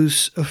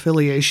loose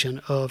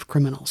affiliation of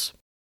criminals?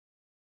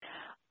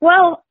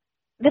 Well,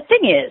 the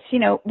thing is,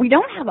 we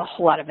don't have a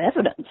whole lot of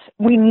evidence.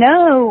 We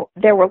know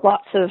there were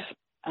lots of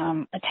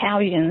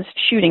Italians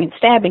shooting and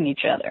stabbing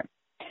each other.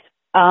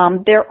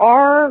 There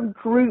are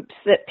groups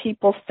that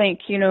people think,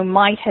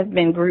 might have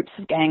been groups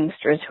of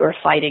gangsters who are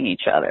fighting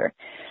each other.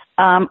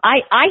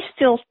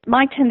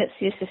 My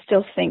tendency is to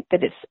still think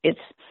that it's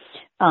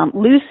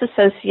loose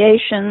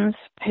associations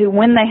who,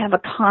 when they have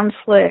a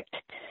conflict,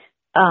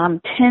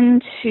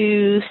 tend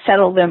to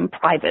settle them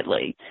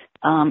privately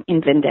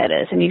in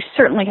vendettas. And you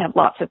certainly have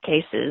lots of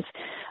cases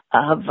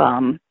of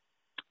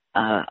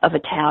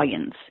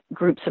Italians,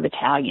 groups of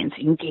Italians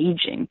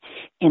engaging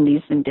in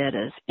these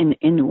vendettas in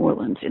New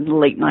Orleans in the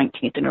late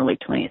 19th and early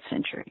 20th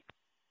century.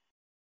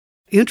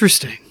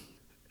 Interesting.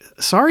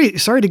 Sorry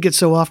to get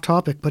so off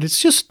topic, but it's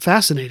just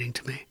fascinating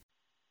to me.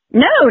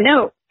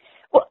 No.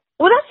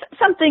 Well, that's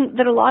something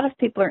that a lot of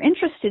people are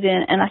interested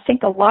in, and I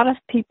think a lot of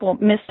people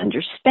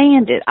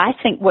misunderstand it. I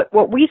think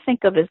what we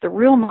think of as the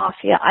real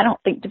mafia, I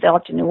don't think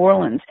developed in New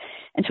Orleans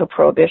until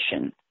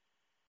Prohibition.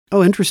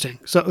 Oh, interesting.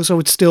 So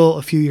it's still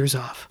a few years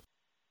off.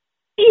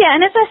 Yeah,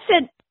 and as I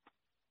said,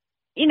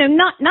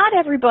 not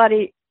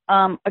everybody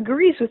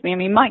agrees with me. I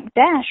mean, Mike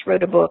Dash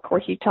wrote a book where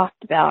he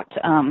talked about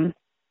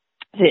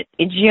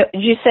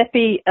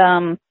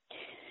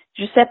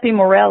Giuseppe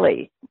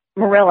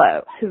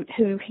Morello,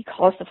 who he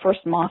calls the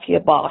first mafia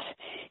boss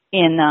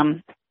in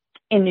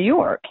New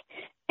York,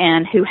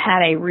 and who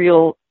had a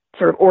real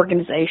sort of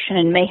organization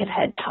and may have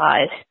had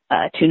ties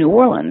to New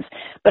Orleans.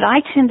 But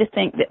I tend to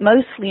think that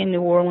mostly in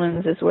New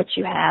Orleans is what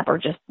you have are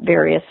just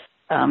various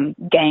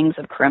gangs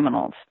of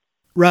criminals.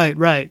 Right.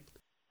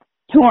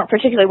 Who aren't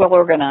particularly well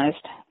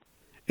organized.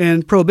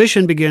 And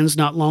Prohibition begins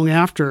not long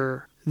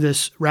after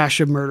this rash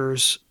of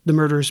murders, the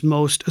murders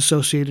most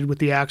associated with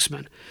the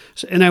Axeman.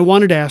 And I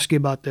wanted to ask you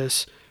about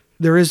this.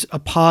 There is a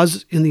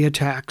pause in the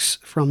attacks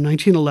from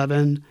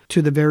 1911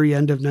 to the very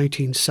end of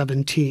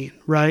 1917,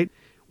 right?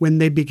 When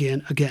they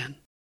begin again.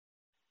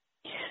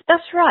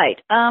 That's right.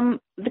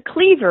 The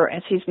Cleaver,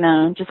 as he's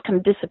known, just kind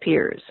of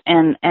disappears.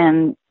 And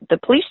the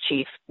police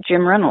chief,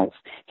 Jim Reynolds,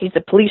 he's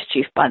the police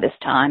chief by this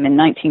time. In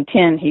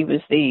 1910, he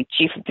was the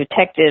chief of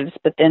detectives,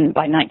 but then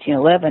by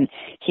 1911,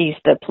 he's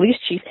the police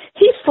chief.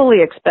 He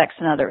fully expects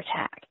another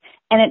attack,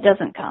 and it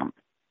doesn't come.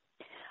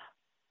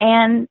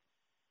 And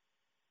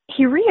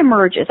he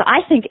reemerges,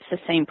 I think it's the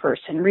same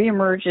person,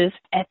 reemerges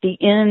at the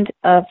end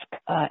of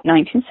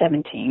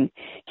 1917.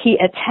 He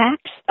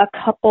attacks a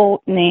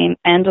couple named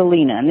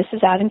Andolina, and this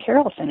is out in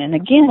Carrollton. And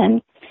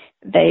again,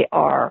 they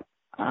are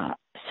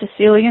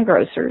Sicilian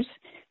grocers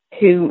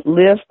who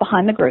live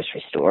behind the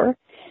grocery store.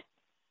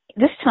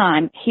 This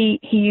time, he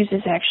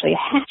uses actually a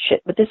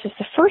hatchet, but this is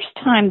the first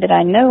time that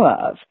I know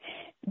of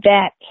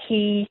that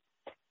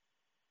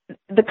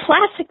the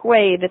classic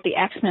way that the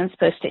Axeman is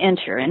supposed to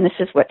enter, and this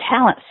is what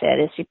Talent said,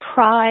 is he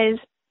pries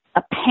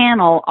a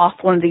panel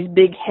off one of these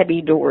big,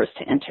 heavy doors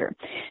to enter.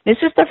 This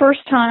is the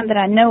first time that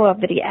I know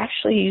of that he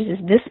actually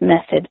uses this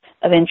method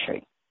of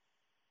entry.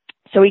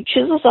 So he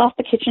chisels off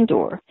the kitchen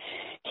door,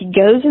 he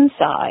goes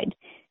inside,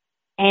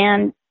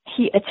 and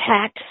he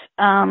attacks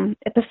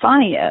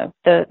Epifanio,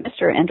 the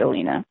Mr.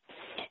 Andolina,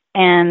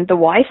 and the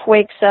wife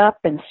wakes up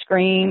and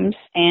screams,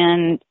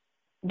 and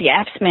the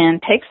Axeman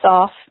takes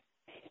off,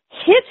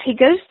 he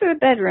goes through a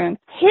bedroom,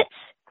 hits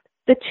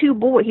the two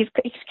boys. He's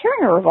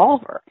carrying a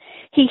revolver.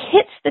 He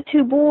hits the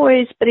two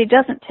boys, but he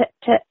doesn't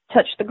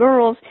touch the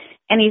girls,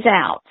 and he's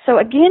out. So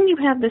again, you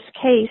have this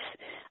case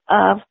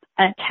of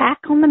an attack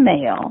on the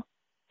male,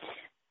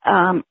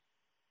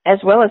 as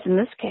well as in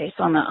this case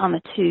on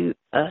the two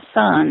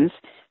sons.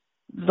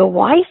 The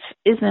wife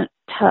isn't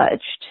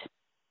touched,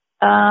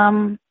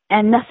 and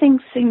nothing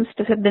seems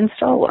to have been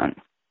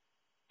stolen.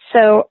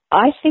 So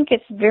I think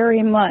it's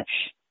very much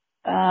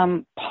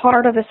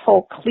part of this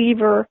whole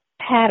Cleaver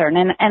pattern.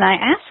 And I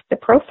asked the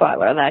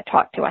profiler that I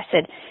talked to, I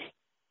said,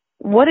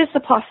 what is the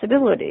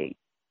possibility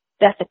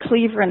that the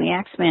Cleaver and the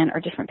Axeman are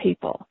different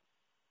people?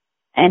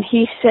 And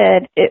he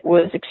said it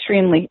was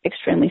extremely,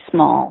 extremely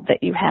small,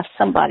 that you have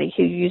somebody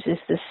who uses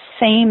the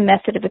same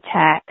method of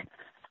attack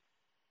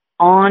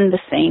on the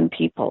same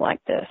people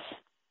like this.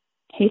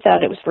 He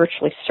thought it was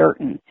virtually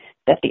certain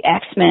that the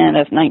Axeman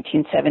of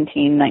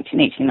 1917,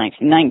 1918,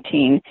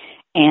 1919,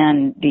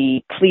 and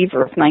the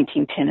Cleaver of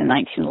 1910 and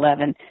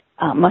 1911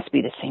 must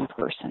be the same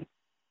person.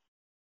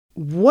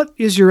 What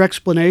is your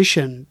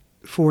explanation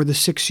for the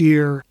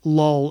 6-year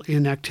lull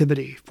in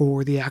activity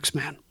for the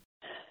Axeman?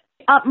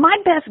 My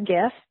best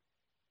guess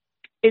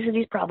is that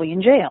he's probably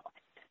in jail.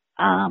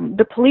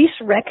 The police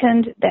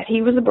reckoned that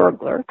he was a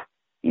burglar.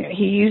 You know,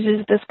 he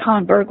uses this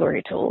common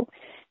burglary tool.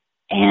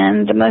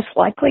 And the most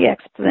likely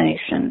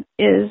explanation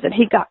is that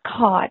he got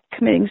caught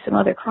committing some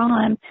other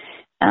crime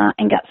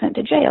and got sent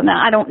to jail.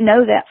 Now, I don't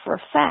know that for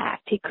a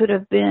fact. He could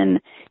have been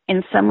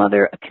in some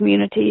other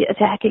community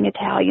attacking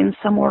Italians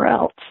somewhere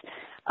else.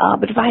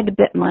 But if I had to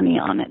bet money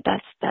on it,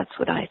 that's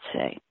what I'd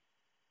say.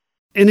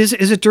 And is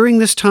it during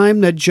this time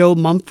that Joe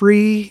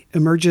Mumphrey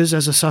emerges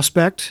as a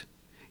suspect?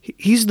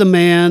 He's the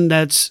man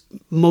that's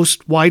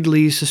most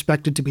widely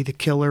suspected to be the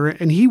killer,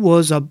 and he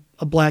was a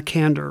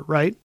black-hander,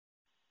 right?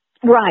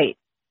 Right.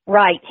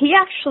 He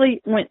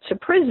actually went to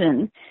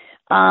prison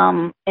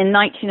in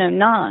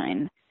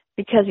 1909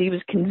 because he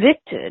was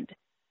convicted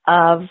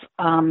of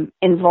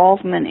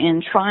involvement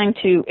in trying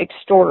to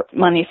extort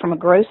money from a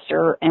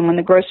grocer, and when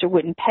the grocer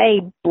wouldn't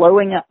pay,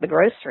 blowing up the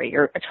grocery,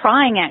 or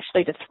trying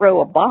actually to throw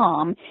a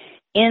bomb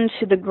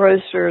into the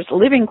grocer's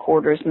living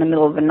quarters in the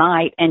middle of the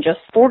night, and just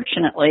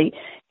fortunately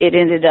it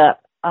ended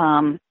up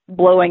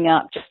blowing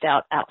up just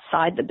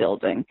outside the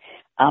building.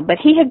 But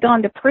he had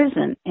gone to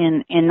prison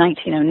in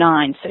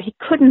 1909, so he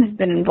couldn't have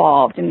been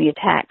involved in the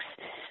attacks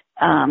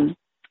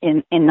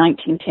in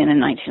 1910 and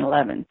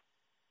 1911.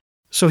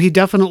 So he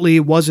definitely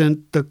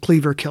wasn't the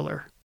Cleaver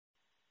killer.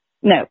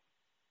 No,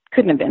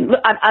 couldn't have been.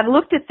 I've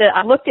looked at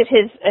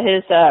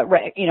his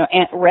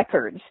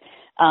records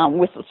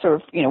with sort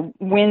of, you know,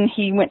 when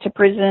he went to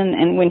prison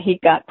and when he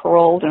got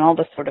paroled and all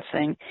this sort of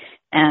thing,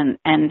 and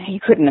he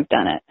couldn't have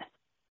done it.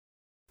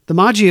 The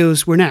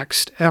Maggios were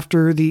next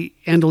after the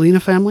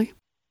Andolina family?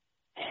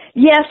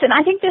 Yes, and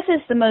I think this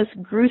is the most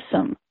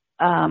gruesome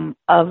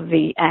of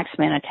the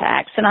Axeman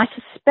attacks. And I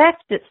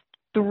suspect that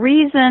the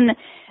reason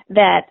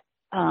that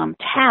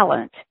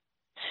talent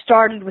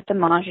started with the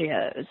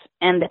Maggios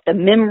and that the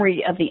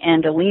memory of the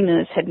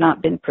Andolinas had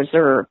not been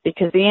preserved,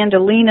 because the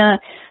Andolina,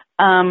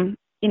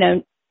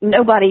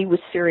 nobody was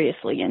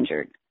seriously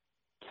injured.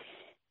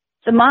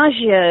 The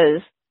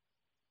Maggios,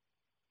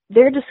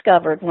 they're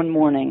discovered one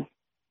morning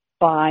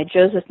by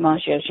Joseph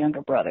Maggio's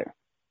younger brother.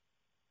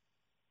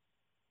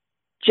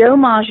 Joe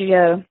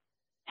Maggio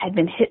had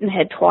been hit in the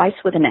head twice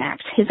with an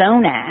axe, his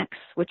own axe,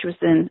 which was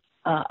then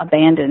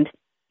abandoned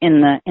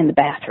in the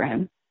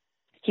bathroom.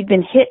 He'd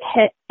been hit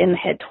in the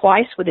head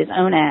twice with his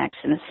own axe,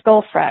 and his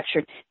skull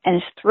fractured, and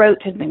his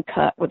throat had been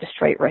cut with a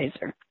straight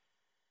razor.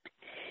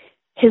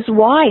 His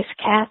wife,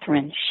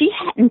 Catherine, she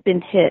hadn't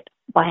been hit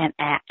by an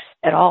axe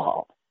at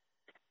all.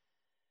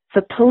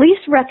 The police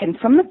reckoned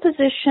from the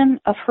position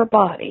of her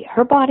body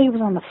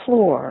was on the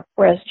floor,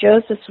 whereas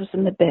Joseph's was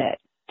in the bed.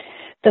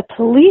 The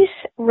police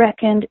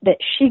reckoned that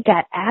she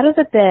got out of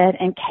the bed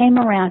and came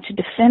around to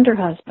defend her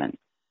husband.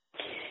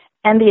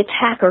 And the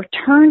attacker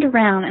turned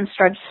around and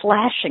started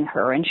slashing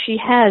her, and she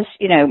has,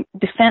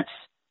 defense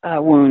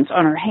wounds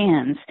on her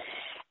hands,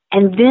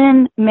 and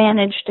then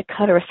managed to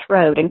cut her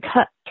throat and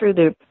cut through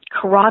the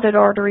carotid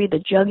artery, the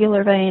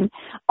jugular vein,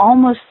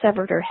 almost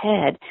severed her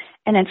head.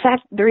 And in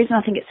fact, the reason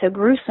I think it's so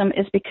gruesome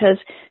is because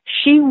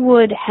she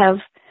would have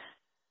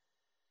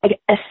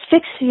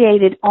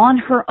asphyxiated on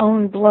her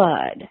own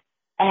blood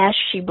as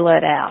she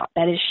bled out.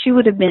 That is, she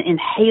would have been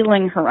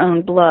inhaling her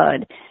own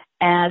blood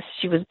as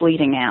she was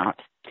bleeding out.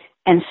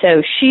 And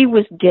so she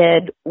was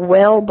dead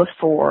well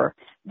before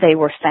they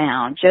were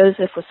found.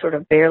 Joseph was sort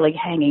of barely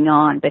hanging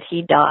on, but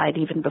he died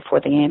even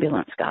before the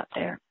ambulance got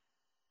there.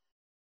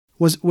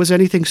 Was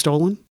anything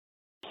stolen?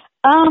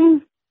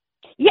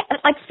 Yeah,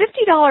 like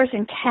 $50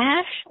 in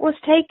cash was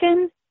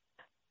taken,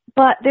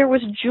 but there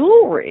was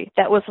jewelry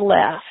that was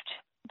left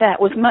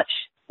that was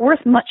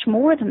worth much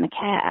more than the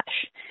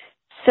cash.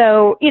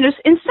 So, in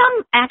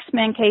some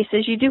Axeman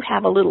cases, you do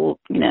have a little,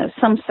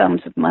 some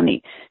sums of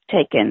money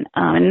taken,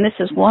 and this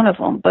is one of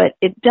them, but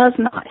it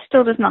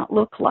still does not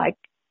look like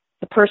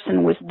the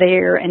person was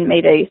there and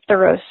made a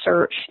thorough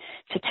search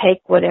to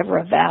take whatever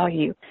of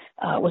value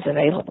was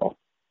available.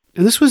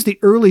 And this was the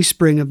early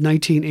spring of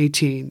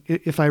 1918,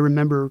 if I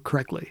remember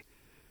correctly.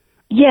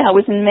 Yeah, it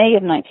was in May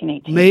of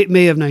 1918.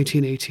 May of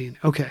 1918,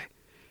 okay.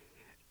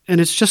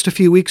 And it's just a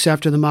few weeks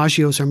after the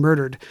Maggios are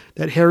murdered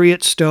that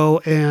Harriet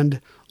Stowe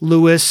and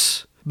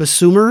Louis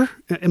Bessemer,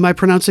 am I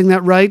pronouncing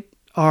that right,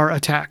 are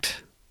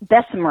attacked?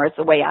 Bessemer is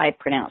the way I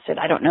pronounce it.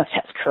 I don't know if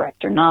that's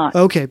correct or not.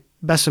 Okay,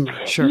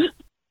 Bessemer, sure.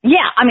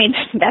 Yeah,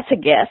 that's a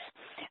guess.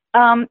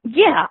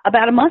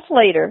 About a month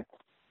later,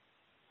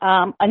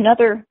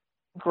 another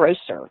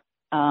grocer,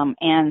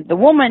 and the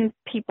woman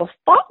people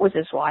thought was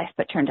his wife,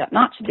 but turned out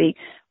not to be,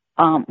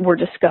 were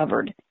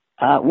discovered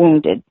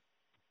wounded.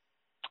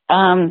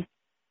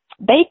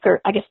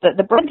 baker, I guess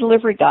the bread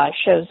delivery guy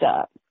shows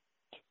up,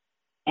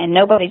 and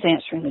nobody's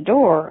answering the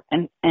door,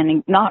 and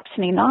he knocks,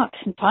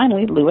 and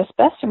finally Louis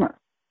Bessemer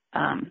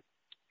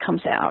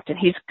comes out, and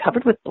he's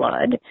covered with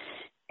blood,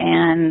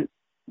 and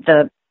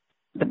the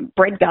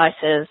bread guy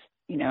says,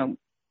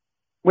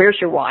 where's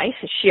your wife?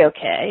 Is she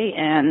okay?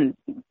 And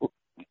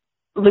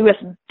Louis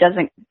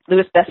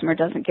Bessemer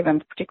doesn't give him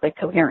a particularly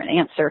coherent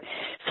answer,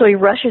 so he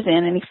rushes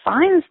in and he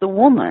finds the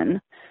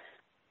woman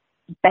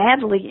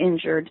badly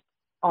injured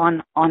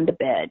on the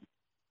bed.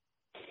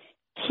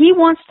 He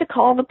wants to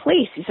call the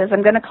police. He says,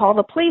 I'm going to call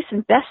the police,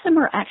 and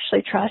Bessemer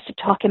actually tries to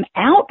talk him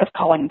out of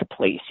calling the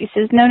police. He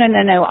says, no,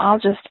 I'll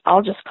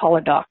just call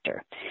a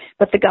doctor.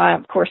 But the guy,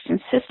 of course,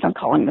 insists on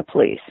calling the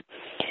police.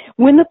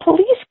 When the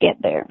police get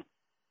there,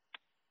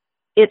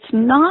 it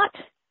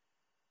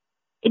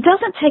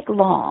doesn't take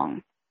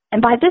long.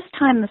 And by this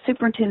time, the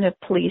superintendent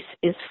of police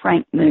is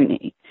Frank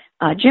Mooney.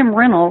 Jim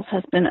Reynolds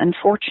has been,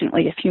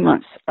 unfortunately, a few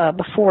months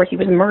before, he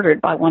was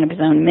murdered by one of his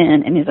own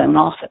men in his own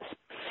office.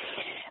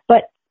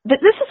 But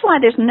this is why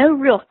there's no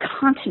real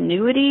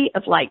continuity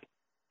of,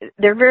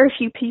 there are very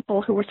few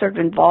people who were sort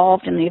of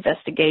involved in the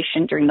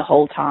investigation during the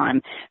whole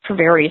time for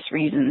various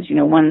reasons.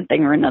 One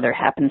thing or another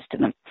happens to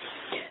them.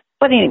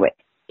 But anyway,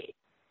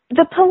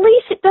 the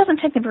police, it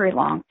doesn't take them very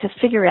long to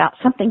figure out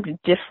something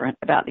different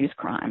about these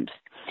crimes.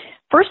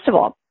 First of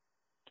all,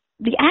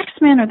 the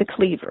Axeman or the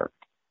Cleaver,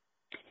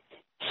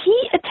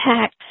 he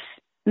attacks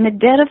in the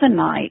dead of the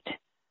night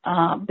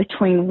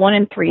between 1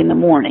 and 3 in the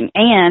morning.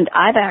 And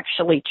I've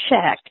actually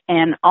checked,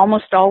 and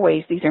almost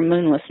always these are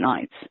moonless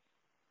nights.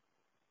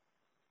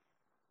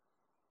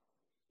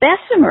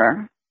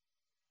 Bessemer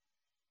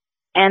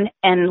and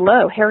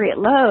Harriet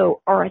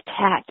Lowe, are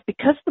attacked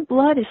because the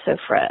blood is so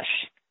fresh.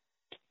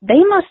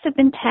 They must have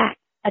been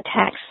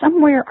attacked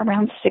somewhere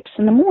around 6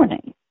 in the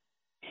morning.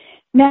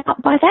 Now,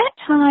 by that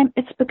time,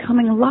 it's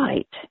becoming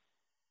light.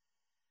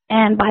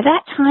 And by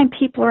that time,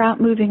 people are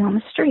out moving on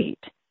the street.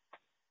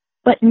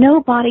 But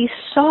nobody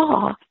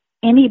saw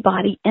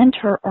anybody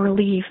enter or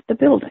leave the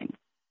building.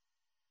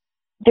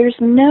 There's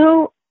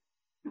no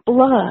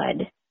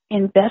blood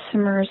in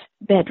Bessemer's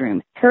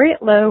bedroom.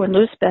 Harriet Lowe and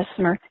Louis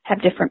Bessemer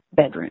have different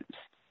bedrooms.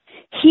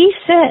 He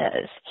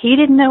says he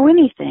didn't know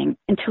anything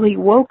until he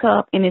woke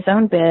up in his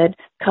own bed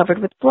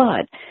covered with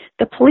blood.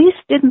 The police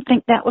didn't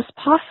think that was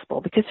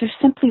possible because there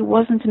simply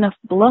wasn't enough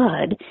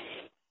blood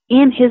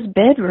in his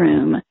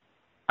bedroom.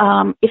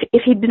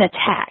 If he'd been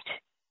attacked,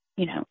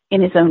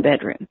 in his own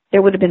bedroom,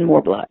 there would have been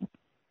more blood.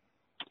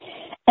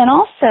 And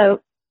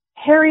also,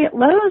 Harriet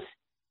Lowe's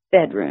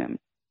bedroom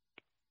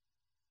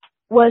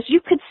you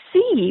could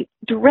see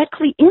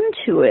directly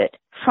into it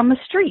from the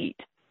street.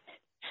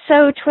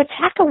 So to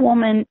attack a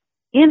woman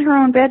in her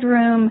own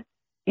bedroom,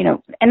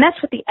 and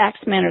that's what the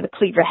Axeman or the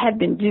Cleaver had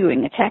been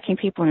doing, attacking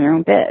people in their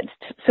own beds.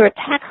 So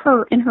attack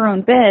her in her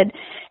own bed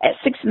at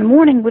 6 in the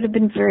morning would have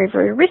been very,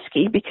 very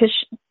risky because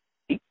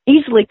she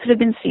easily could have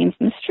been seen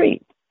from the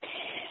street.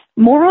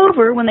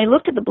 Moreover, when they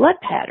looked at the blood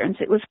patterns,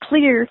 it was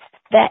clear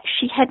that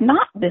she had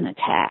not been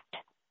attacked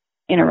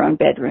in her own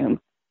bedroom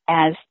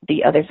as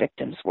the other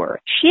victims were.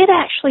 She had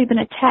actually been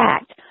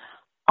attacked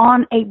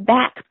on a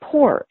back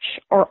porch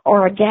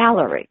or a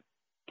gallery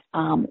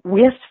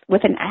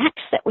with an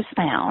axe that was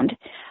found,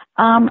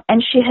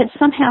 and she had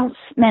somehow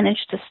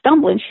managed to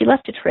stumble, and she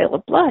left a trail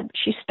of blood.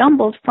 She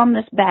stumbled from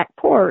this back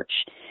porch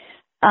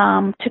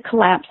to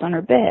collapse on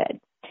her bed.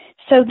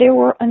 So there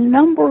were a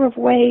number of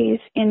ways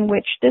in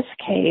which this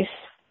case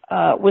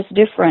was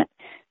different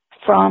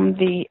from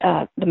the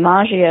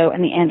Maggio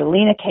and the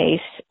Andolina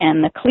case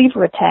and the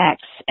Cleaver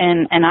attacks,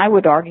 and I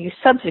would argue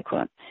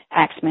subsequent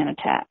Axeman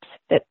attacks,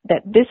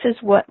 that this is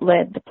what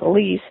led the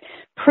police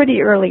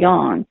pretty early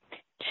on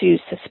to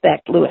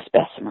suspect Louis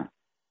Bessemer.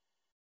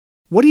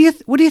 What do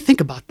you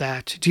think about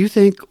that? Do you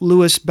think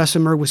Louis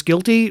Bessemer was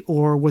guilty,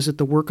 or was it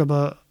the work of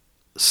a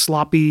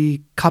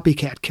sloppy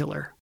copycat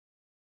killer?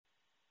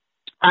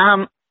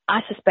 I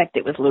suspect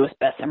it was Louis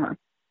Bessemer.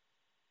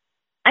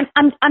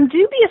 I'm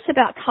dubious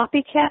about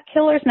copycat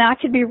killers. Now, I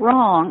could be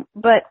wrong,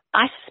 but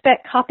I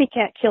suspect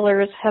copycat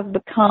killers have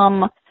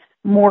become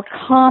more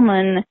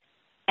common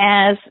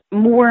as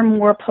more and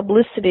more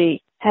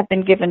publicity have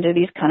been given to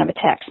these kind of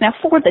attacks. Now,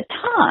 for the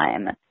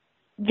time,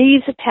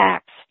 these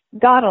attacks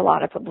got a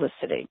lot of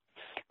publicity.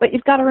 But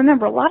you've got to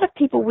remember, a lot of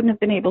people wouldn't have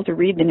been able to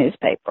read the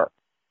newspaper.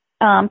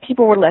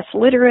 People were less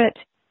literate.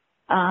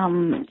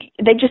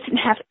 They just didn't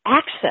have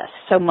access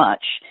so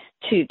much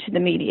to the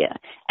media.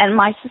 And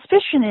my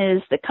suspicion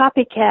is that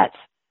copycats,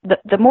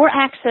 the more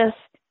access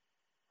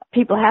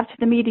people have to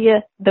the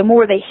media, the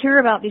more they hear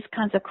about these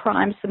kinds of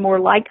crimes, the more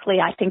likely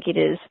I think it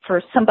is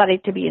for somebody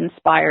to be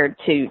inspired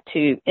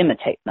to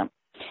imitate them.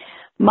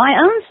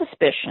 My own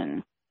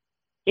suspicion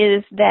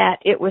is that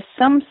it was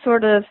some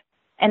sort of,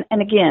 and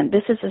again,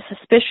 this is a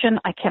suspicion,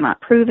 I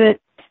cannot prove it,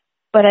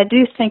 but I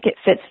do think it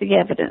fits the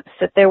evidence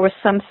that there was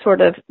some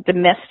sort of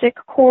domestic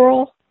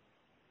quarrel.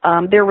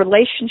 Their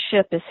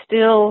relationship is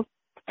still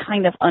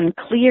kind of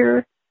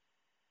unclear.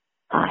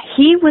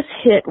 He was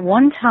hit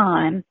one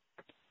time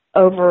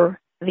over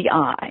the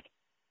eye.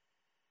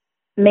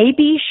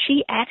 maybe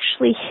she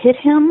actually hit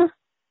him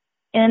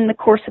in the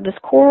course of this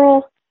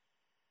quarrel.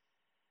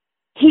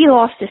 He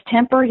lost his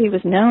temper. He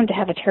was known to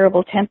have a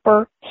terrible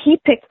temper. He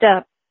picked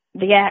up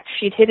the axe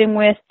she'd hit him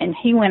with, and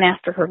he went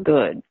after her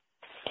good.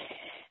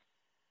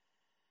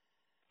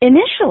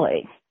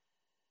 Initially,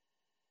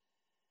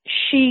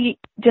 she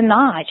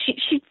denied.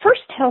 She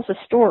first tells a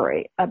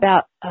story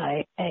about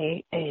a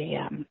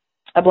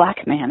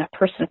black man, a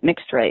person of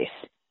mixed race,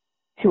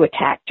 who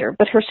attacked her.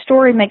 But her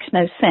story makes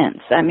no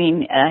sense. I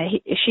mean,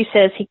 she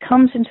says he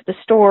comes into the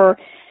store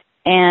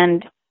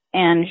and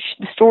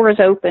the store is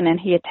open and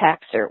he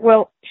attacks her.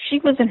 Well, she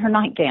was in her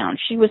nightgown.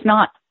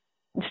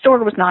 The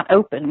store was not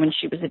open when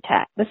she was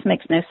attacked. This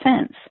makes no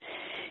sense.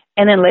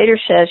 And then later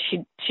says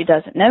she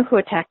doesn't know who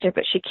attacked her,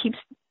 but she keeps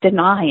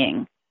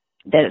denying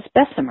that it's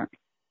Bessemer.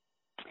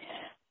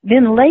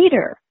 Then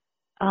later,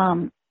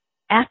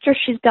 after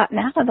she's gotten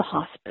out of the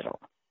hospital,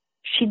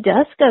 she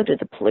does go to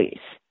the police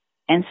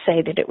and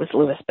say that it was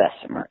Louis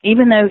Bessemer,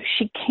 even though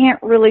she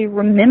can't really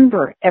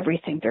remember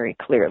everything very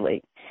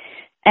clearly.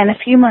 And a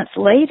few months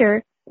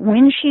later,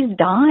 when she's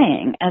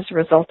dying as a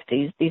result of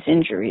these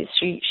injuries,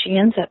 she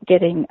ends up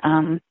getting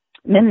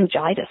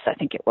meningitis, I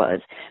think it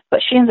was, but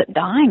she ends up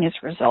dying as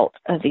a result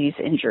of these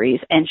injuries.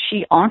 And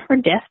she, on her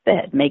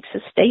deathbed, makes a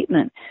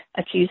statement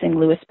accusing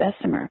Louis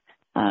Bessemer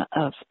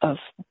of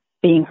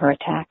being her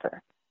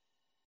attacker.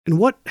 And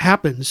what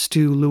happens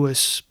to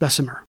Louis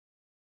Bessemer?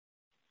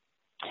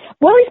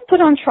 Well, he's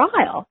put on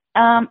trial,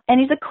 and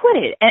he's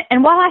acquitted.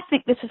 And while I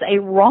think this is a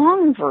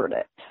wrong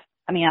verdict,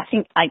 I mean,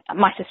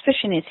 my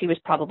suspicion is he was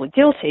probably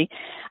guilty.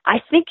 I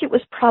think it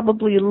was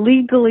probably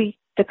legally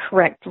the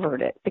correct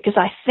verdict, because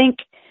I think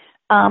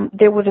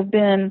there would have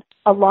been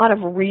a lot of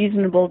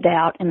reasonable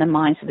doubt in the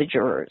minds of the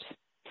jurors.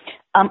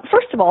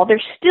 First of all,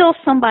 there's still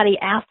somebody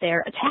out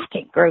there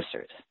attacking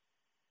grocers.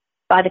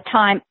 By the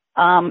time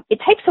it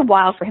takes a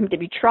while for him to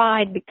be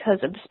tried because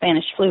of the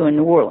Spanish flu in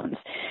New Orleans.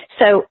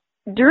 So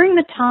during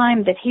the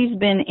time that he's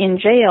been in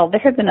jail, there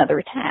have been other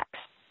attacks.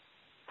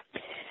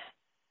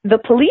 The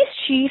police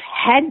chief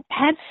had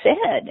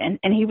said,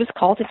 and he was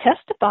called to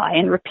testify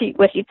and repeat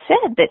what he'd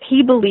said, that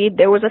he believed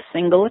there was a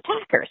single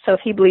attacker. So if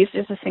he believes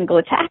there's a single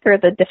attacker,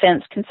 the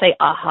defense can say,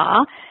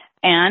 aha,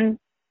 and,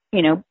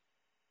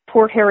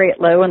 poor Harriet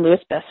Lowe and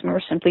Louis Bessemer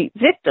are simply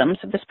victims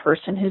of this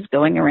person who's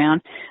going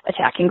around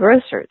attacking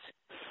grocers.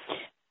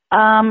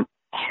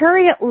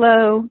 Harriet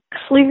Lowe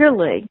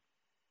clearly,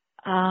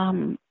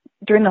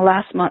 during the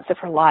last months of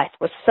her life,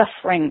 was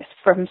suffering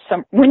from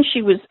when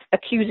she was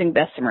accusing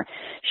Bessemer,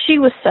 she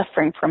was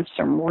suffering from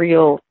some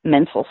real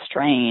mental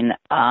strain.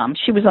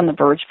 She was on the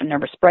verge of a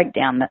nervous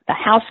breakdown. The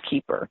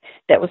housekeeper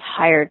that was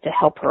hired to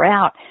help her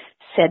out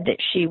said that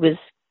she was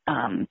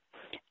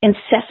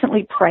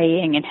incessantly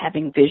praying and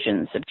having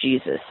visions of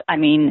Jesus. I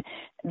mean,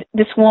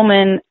 this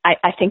woman,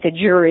 I think a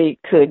jury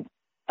could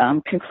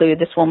conclude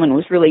this woman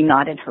was really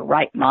not in her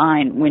right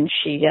mind when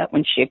she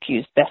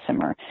accused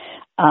Bessemer.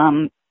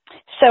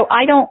 So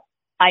I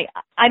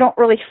don't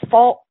really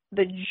fault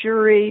the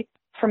jury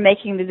for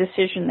making the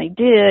decision they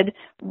did,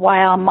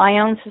 while my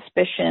own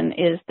suspicion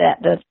is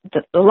that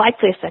the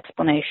likeliest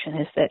explanation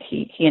is that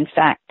he in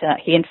fact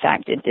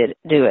did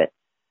do it.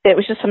 It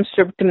was just some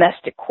sort of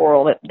domestic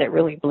quarrel that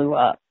really blew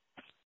up.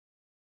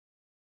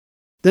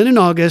 Then in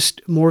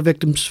August, more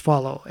victims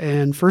follow,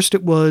 and first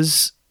it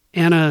was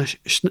Anna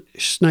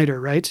Schneider,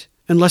 right?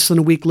 And less than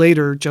a week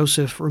later,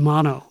 Joseph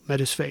Romano met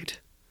his fate.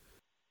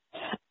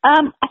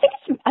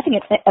 I think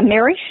it's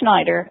Mary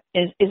Schneider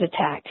is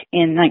attacked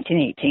in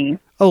 1918.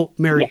 Oh,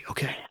 Mary. Yeah.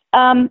 Okay.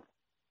 I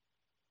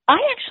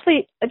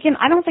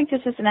don't think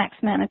this is an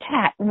Axeman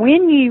attack.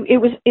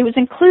 It was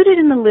included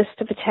in the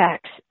list of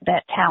attacks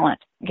that Talent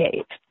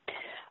gave,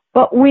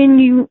 but when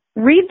you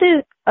read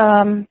the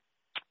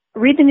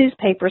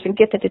newspapers and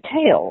get the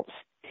details,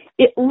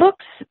 it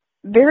looks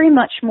very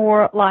much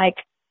more like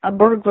a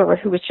burglar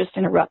who was just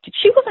interrupted.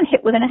 She wasn't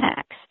hit with an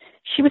axe.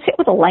 She was hit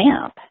with a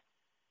lamp.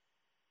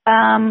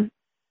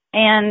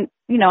 And,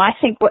 I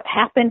think what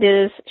happened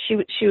is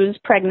she was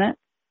pregnant.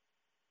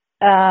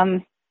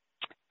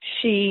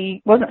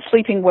 She wasn't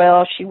sleeping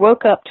well. She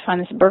woke up to find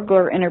this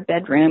burglar in her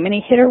bedroom, and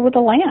he hit her with a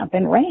lamp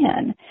and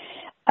ran.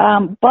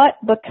 But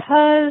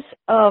because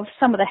of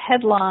some of the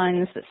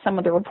headlines that some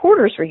of the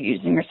reporters were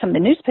using, or some of the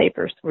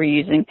newspapers were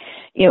using,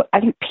 I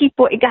think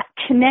it got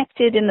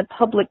connected in the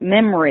public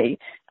memory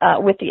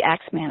with the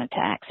Axeman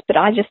attacks. But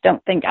I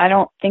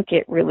don't think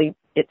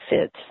it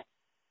fits.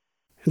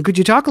 And could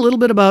you talk a little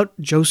bit about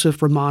Joseph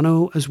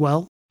Romano as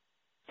well?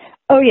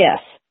 Oh yes,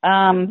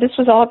 this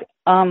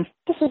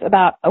was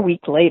about a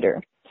week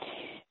later.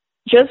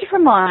 Joseph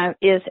Romano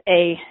is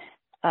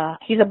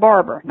he's a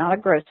barber, not a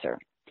grocer,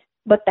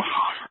 but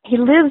he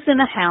lives in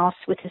a house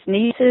with his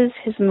nieces,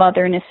 his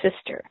mother, and his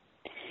sister.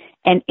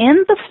 And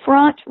in the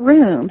front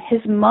room,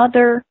 his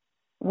mother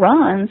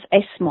runs a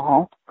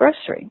small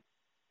grocery.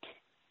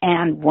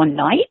 And one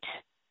night,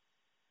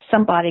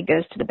 somebody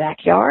goes to the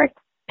backyard,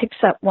 picks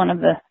up one of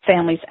the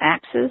family's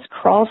axes,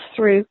 crawls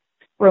through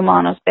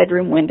Romano's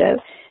bedroom window,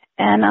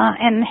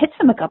 and hits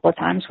him a couple of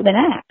times with an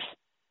axe,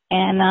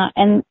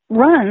 and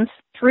runs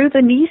through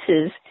the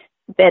niece's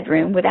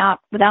bedroom without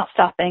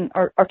stopping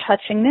or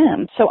touching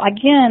them. So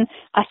again,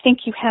 I think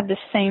you have the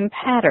same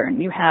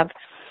pattern. You have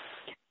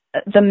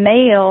the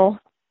male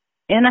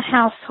in a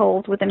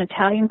household with an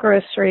Italian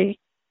grocery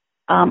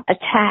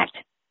attacked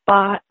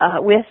by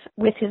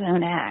with his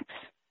own axe.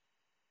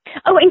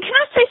 Oh, and can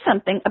I say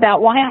something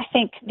about why I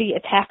think the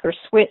attacker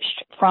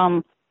switched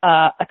from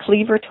a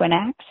cleaver to an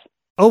axe?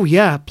 Oh,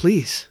 yeah,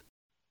 please.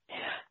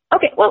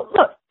 Okay, well,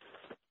 look,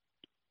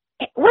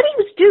 what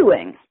he was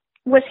doing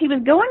was he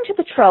was going to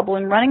the trouble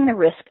and running the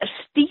risk of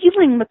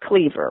stealing the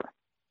cleaver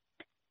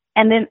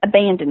and then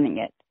abandoning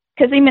it.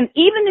 Because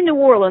even in New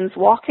Orleans,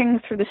 walking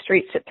through the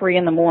streets at 3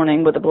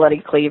 a.m. with a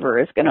bloody cleaver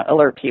is going to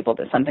alert people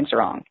that something's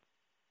wrong.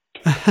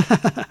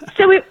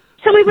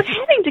 So he was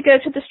having to go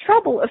to this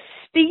trouble of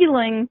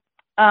stealing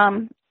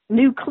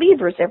new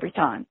cleavers every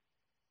time.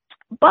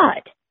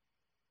 But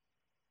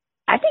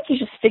I think he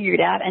just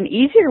figured out an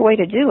easier way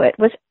to do it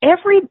was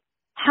every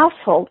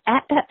household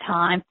at that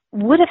time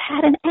would have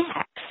had an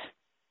axe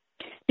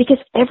because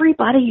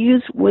everybody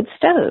used wood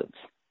stoves.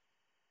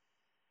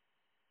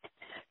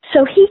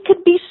 So he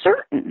could be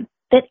certain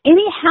that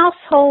any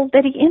household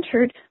that he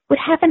entered would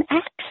have an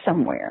axe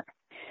somewhere.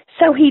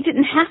 So he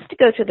didn't have to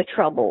go to the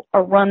trouble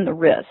or run the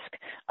risk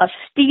of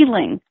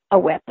stealing a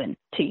weapon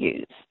to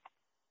use.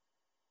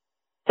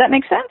 Does that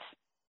make sense?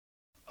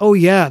 Oh,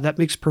 yeah, that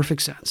makes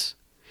perfect sense.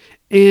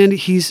 And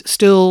he's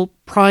still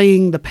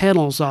prying the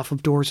panels off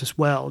of doors as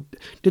well.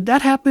 Did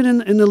that happen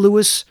in the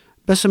Louis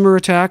Bessemer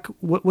attack?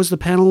 Was the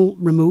panel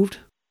removed?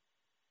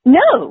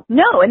 No.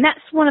 And that's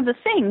one of the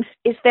things,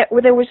 is that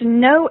there was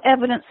no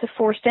evidence of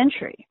forced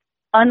entry,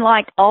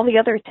 unlike all the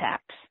other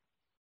attacks.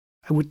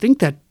 I would think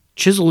that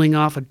chiseling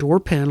off a door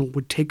panel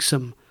would take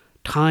some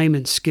time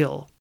and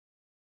skill.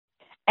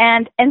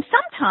 And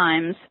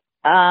sometimes,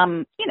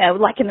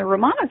 like in the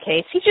Romano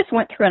case, he just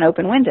went through an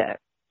open window.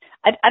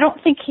 I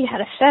don't think he had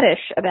a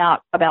fetish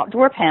about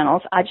door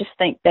panels. I just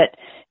think that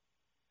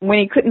when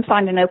he couldn't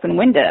find an open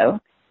window,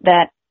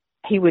 that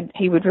he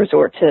would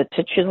resort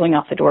to chiseling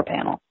off the door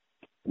panel.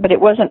 But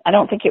it wasn't. I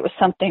don't think it was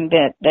something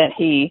that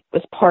he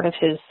was part of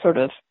his sort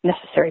of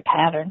necessary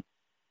pattern.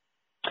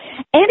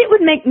 And it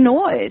would make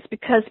noise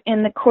because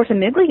in the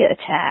Cortimiglia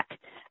attack,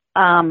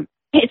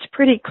 it's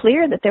pretty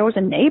clear that there was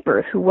a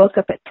neighbor who woke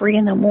up at 3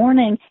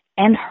 a.m.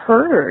 and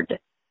heard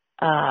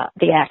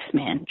the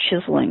Axeman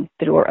chiseling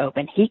the door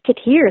open. He could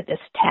hear this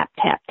tap,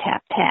 tap,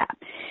 tap, tap.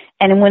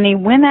 And when he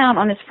went out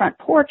on his front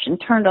porch and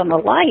turned on the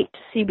light to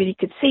see what he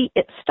could see,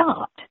 it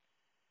stopped.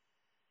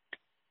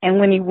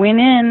 And when he went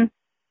in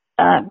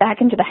back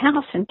into the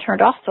house and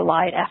turned off the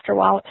light, after a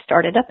while it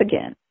started up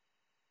again.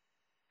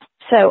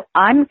 So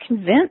I'm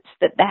convinced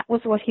that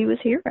was what he was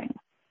hearing.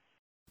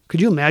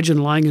 Could you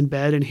imagine lying in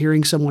bed and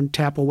hearing someone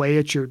tap away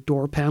at your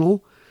door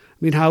panel? I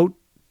mean, how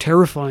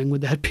terrifying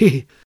would that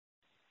be?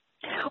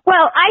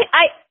 Well,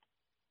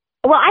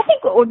 I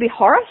think what would be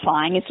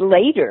horrifying is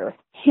later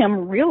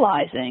him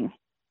realizing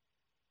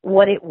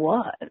what it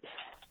was.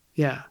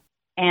 Yeah.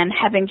 And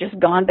having just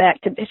gone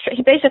back to,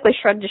 he basically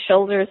shrugged his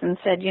shoulders and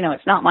said,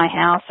 it's not my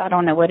house. I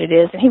don't know what it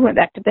is. And he went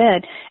back to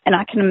bed. And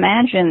I can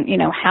imagine,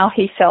 how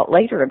he felt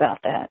later about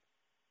that.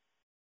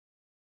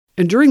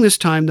 And during this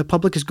time, the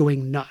public is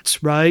going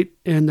nuts, right?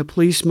 And the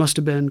police must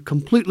have been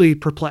completely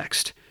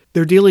perplexed.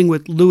 They're dealing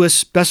with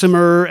Louis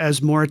Bessemer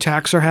as more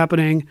attacks are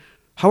happening.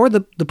 How are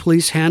the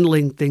police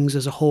handling things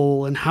as a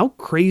whole? And how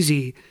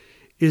crazy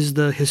is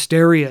the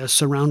hysteria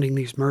surrounding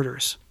these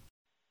murders?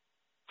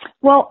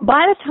 Well,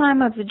 by the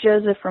time of the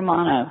Joseph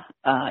Romano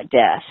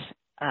death,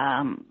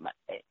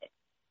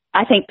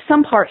 I think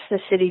some parts of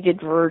the city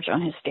did verge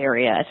on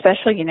hysteria,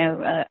 especially,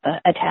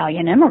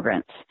 Italian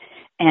immigrants.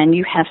 And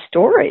you have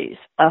stories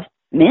of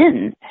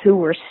men who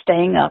were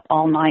staying up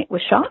all night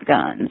with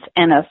shotguns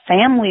and of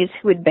families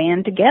who had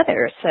band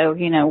together. So,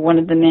 one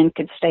of the men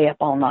could stay up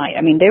all night.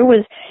 I mean, there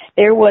was,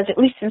 at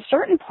least in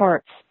certain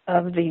parts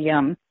of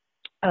the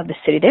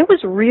city, there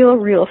was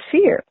real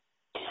fear.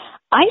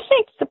 I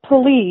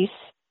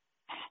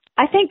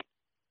think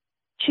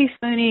Chief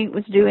Mooney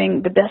was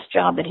doing the best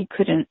job that he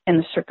could in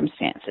the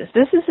circumstances.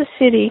 This is a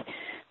city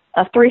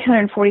of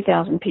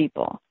 340,000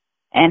 people,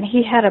 and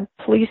he had a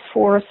police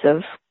force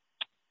of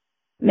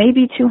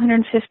maybe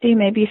 250,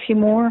 maybe a few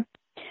more.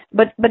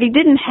 But he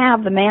didn't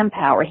have the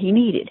manpower he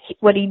needed.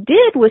 What he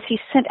did was he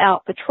sent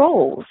out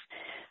patrols,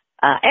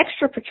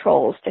 extra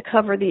patrols to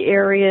cover the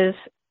areas,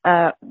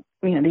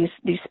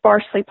 these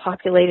sparsely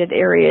populated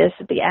areas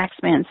that the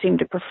Axeman seemed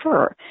to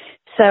prefer.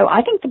 So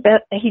I think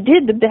he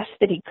did the best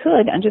that he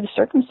could under the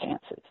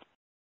circumstances.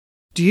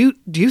 Do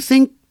you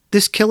think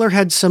this killer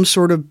had some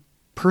sort of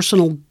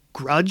personal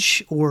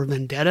grudge or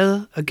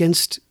vendetta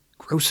against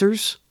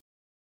grocers?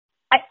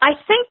 I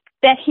think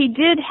that he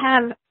did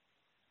have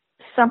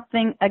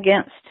something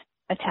against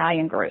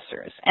Italian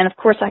grocers, and of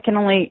course I can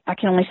only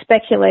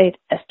speculate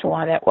as to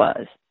why that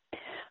was.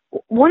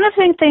 One of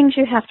the things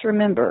you have to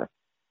remember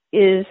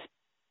is,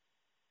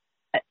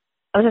 as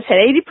I said,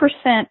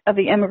 80% of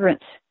the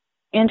immigrants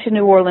into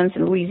New Orleans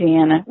and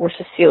Louisiana were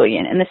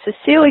Sicilian, and the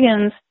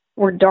Sicilians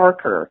were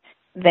darker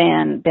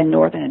than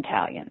Northern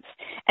Italians.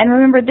 And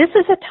remember, this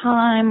is a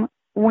time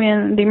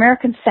when the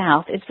American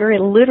South is very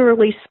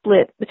literally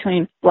split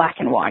between black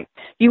and white.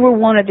 You were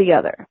one or the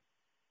other.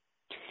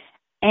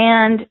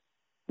 And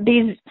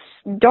these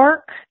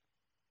dark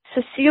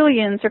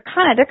Sicilians they're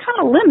kind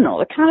of liminal.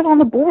 They're kind of on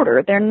the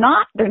border. They're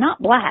not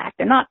black.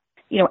 They're not,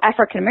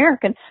 African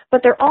American,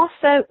 but they're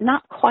also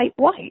not quite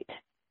white.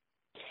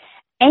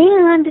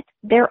 And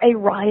they're a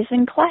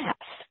rising class.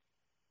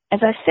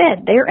 As I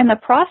said, they're in the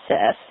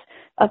process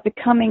of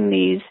becoming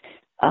these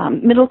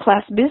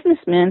middle-class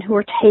businessmen who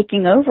are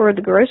taking over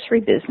the grocery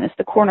business,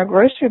 the corner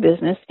grocery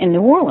business in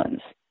New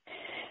Orleans.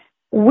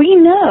 We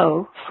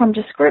know from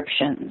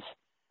descriptions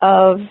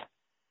of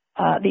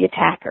the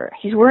attacker.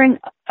 He's wearing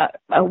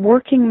a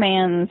working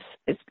man's,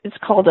 it's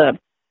called a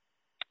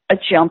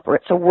jumper.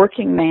 It's a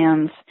working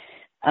man's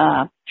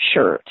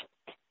shirt.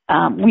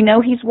 We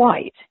know he's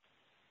white.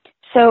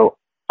 So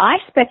I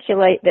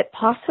speculate that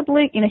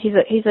possibly,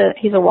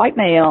 he's a white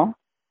male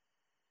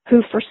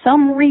who for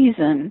some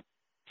reason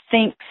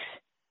thinks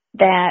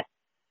that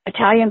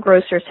Italian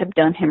grocers have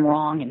done him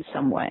wrong in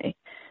some way.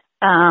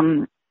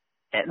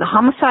 The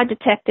homicide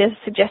detective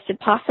suggested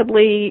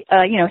possibly,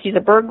 he's a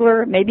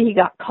burglar. Maybe he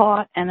got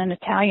caught and an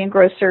Italian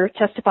grocer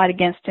testified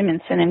against him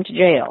and sent him to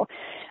jail.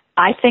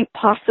 I think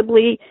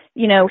possibly,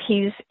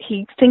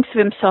 he thinks of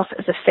himself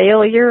as a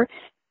failure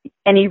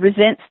and he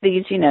resents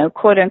these,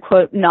 quote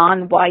unquote,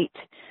 non-white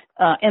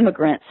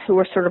immigrants who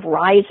are sort of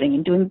rising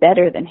and doing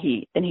better than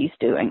he's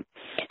doing.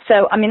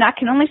 So, I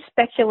can only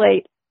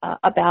speculate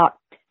about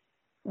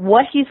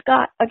what he's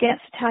got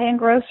against Italian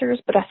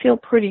grocers, but I feel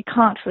pretty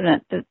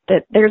confident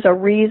that there's a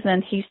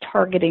reason he's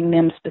targeting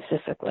them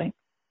specifically.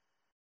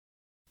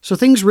 So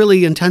things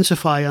really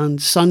intensify on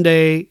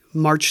Sunday,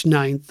 March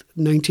 9th,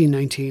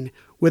 1919,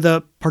 with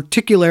a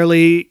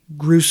particularly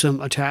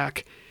gruesome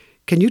attack.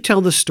 Can you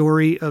tell the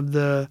story of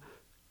the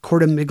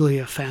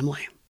Cortimiglia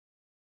family?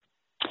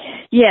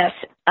 Yes.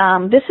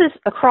 This is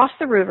across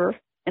the river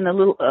in the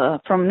little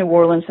from New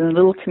Orleans in the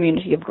little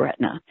community of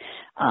Gretna.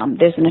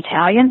 There's an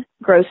Italian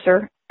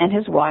grocer and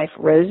his wife,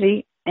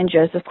 Rosie and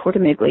Joseph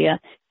Cortimiglia,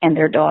 and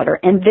their daughter,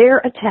 and they're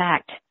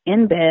attacked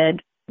in bed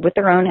with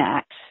their own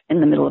axe in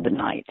the middle of the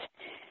night.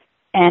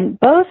 And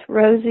both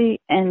Rosie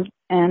and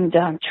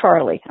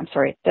Charlie,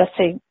 let's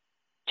say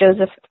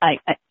Joseph,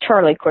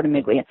 Charlie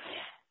Cortimiglia,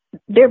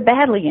 they're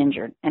badly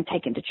injured and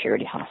taken to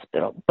Charity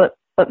Hospital. But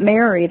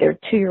Mary, their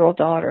 2-year-old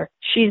daughter,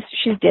 she's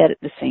dead at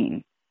the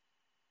scene.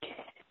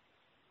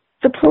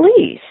 The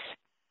police,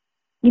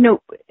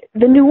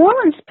 the New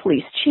Orleans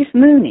police, Chief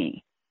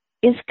Mooney,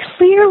 is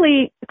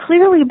clearly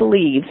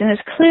believes and is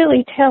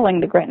clearly telling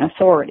the Gretna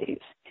authorities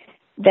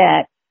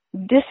that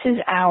this is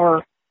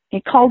he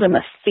called him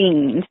a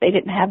fiend. They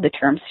didn't have the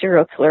term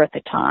serial killer at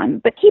the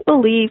time, but he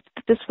believed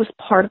that this was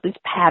part of these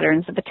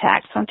patterns of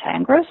attacks on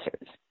Italian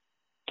grocers.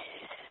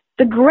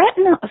 The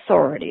Gretna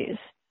authorities,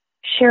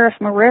 Sheriff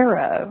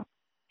Marrero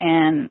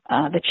and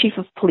the Chief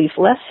of Police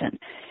Lesson,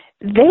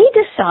 they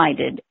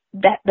decided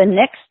that the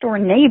next door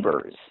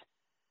neighbors,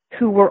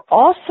 who were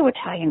also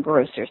Italian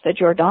grocers, the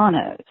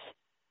Giordano's,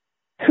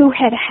 who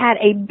had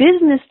a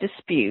business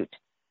dispute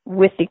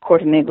with the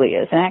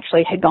Cortimiglias and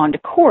actually had gone to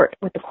court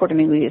with the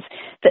Cortimiglias,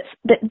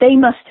 that they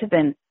must have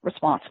been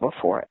responsible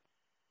for it.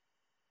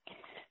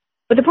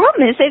 But the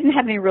problem is they didn't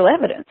have any real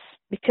evidence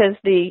because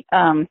the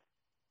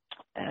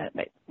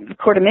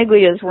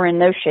Cortimiglias were in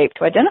no shape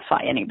to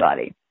identify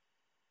anybody.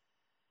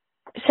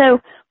 So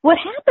what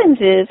happens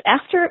is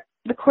after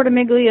the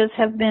Cortimiglias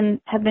have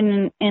been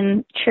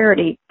in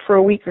Charity for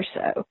a week or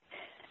so,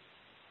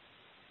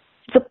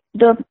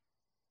 the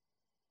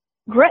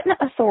Gretna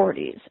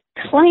authorities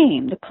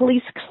the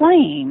police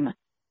claim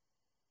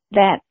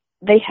that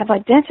they have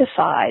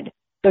identified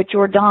the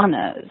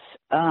Giordano's,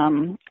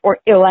 or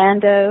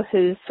Orlando,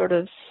 who's sort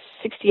of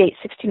 68,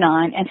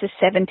 69, and his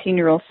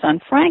 17-year-old son,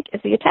 Frank,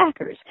 as the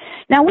attackers.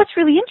 Now, what's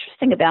really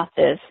interesting about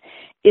this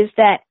is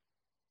that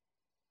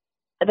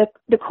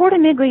the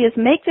Cortimiglias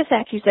make this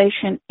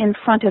accusation in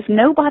front of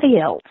nobody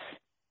else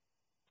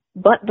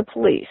but the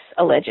police,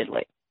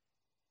 allegedly.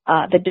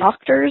 The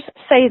doctors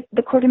say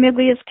the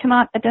Cortimiglias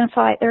cannot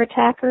identify their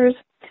attackers.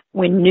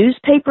 When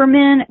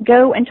newspapermen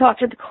go and talk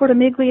to the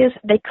Cortimiglias,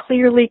 they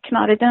clearly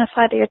cannot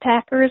identify the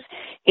attackers.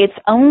 It's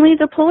only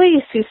the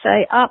police who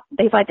say,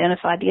 they've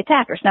identified the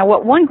attackers. Now,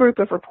 what one group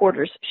of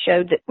reporters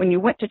showed that when you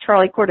went to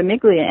Charlie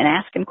Cortimiglia and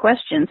asked him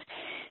questions,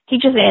 he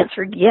just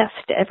answered yes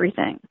to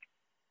everything.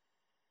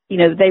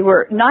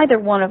 Neither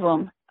one of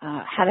them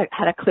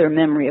had a clear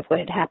memory of what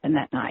had happened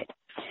that night.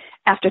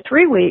 After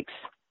 3 weeks,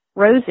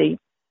 Rosie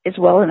is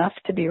well enough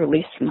to be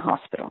released from the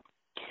hospital.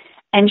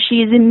 And she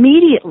is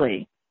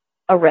immediately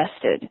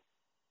arrested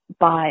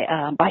by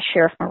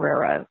Sheriff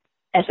Marrero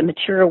as a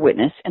material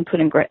witness and put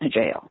in Gretna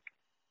jail.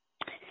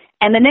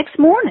 And the next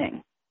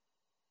morning,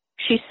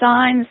 she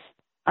signs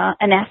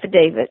an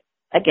affidavit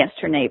against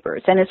her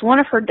neighbors. And as one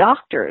of her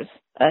doctors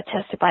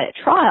testified at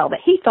trial, that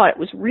he found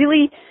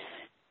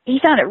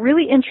it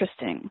really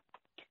interesting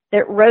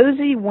that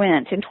Rosie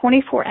went in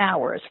 24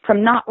 hours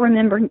from not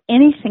remembering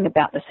anything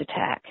about this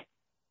attack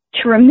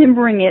to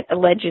remembering it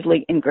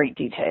allegedly in great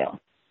detail.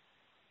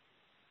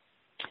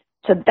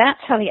 So that's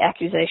how the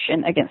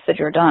accusation against the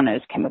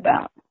Giordanos came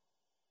about.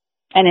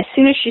 And as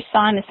soon as she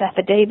signed this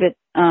affidavit,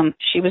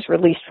 she was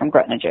released from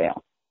Gretna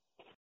jail.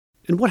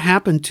 And what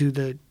happened to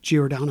the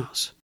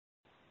Giordanos?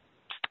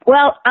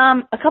 Well,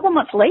 a couple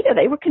months later,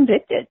 they were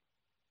convicted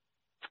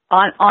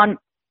on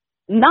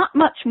not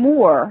much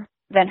more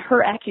than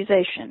her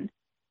accusation.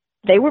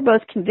 They were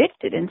both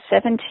convicted, and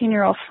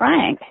 17-year-old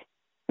Frank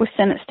was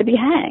sentenced to be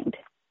hanged.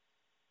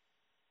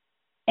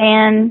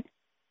 And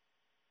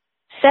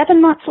 7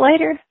 or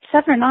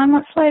 9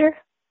 months later,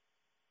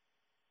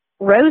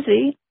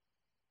 Rosie,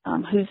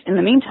 who's in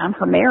the meantime,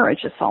 her marriage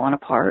has fallen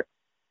apart,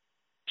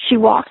 she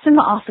walks in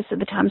the office of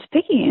the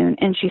Times-Picayune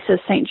and she says,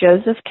 St.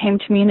 Joseph came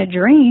to me in a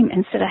dream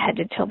and said I had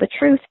to tell the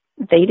truth.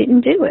 They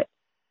didn't do it.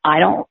 I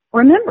don't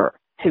remember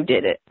who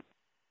did it.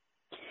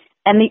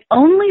 And the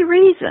only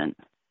reason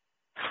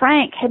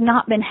Frank had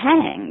not been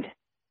hanged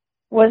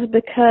was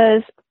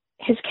because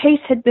his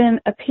case had been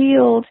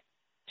appealed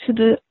to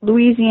the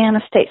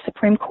Louisiana State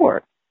Supreme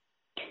Court.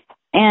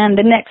 And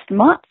the next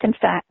month, in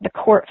fact, the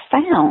court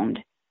found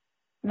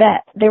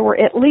that there were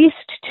at least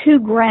 2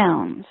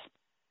 grounds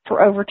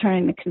for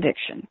overturning the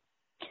conviction.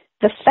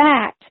 The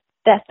fact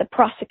that the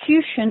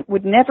prosecution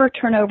would never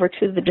turn over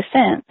to the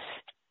defense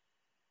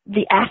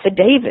the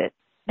affidavit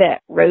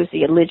that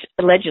Rosie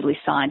allegedly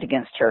signed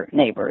against her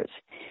neighbors.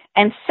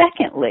 And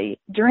secondly,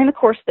 during the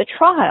course of the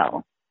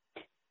trial,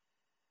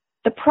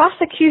 the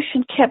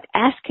prosecution kept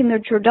asking the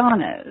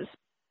Giordanos,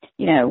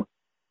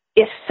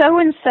 if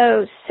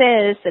so-and-so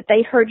says that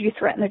they heard you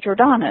threaten the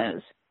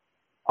Giordanos,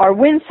 or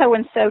when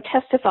so-and-so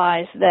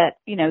testifies that,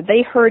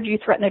 they heard you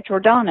threaten the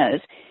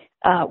Giordanos,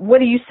 what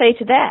do you say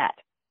to that?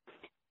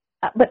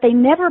 But they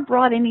never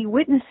brought any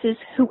witnesses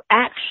who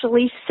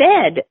actually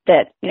said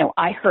that,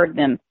 I heard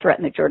them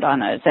threaten the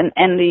Giordanos.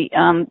 And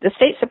the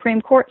state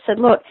Supreme Court said,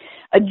 look,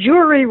 a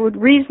jury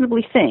would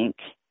reasonably think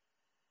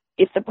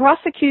if the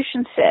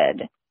prosecution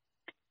said,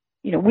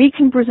 we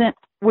can present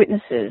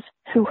witnesses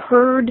who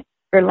heard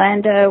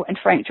Orlando and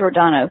Frank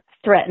Giordano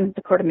threaten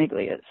the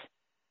Cortimiglias.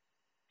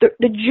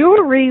 The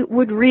jury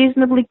would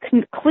reasonably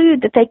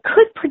conclude that they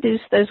could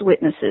produce those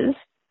witnesses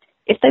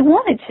if they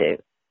wanted to.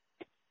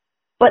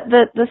 But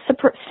the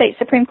state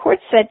Supreme Court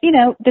said,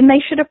 then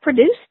they should have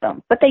produced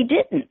them, but they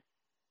didn't.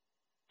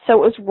 So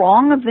it was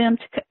wrong of them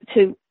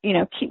to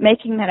keep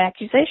making that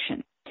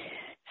accusation.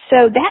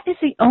 So that is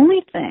the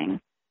only thing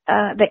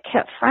that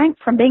kept Frank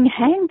from being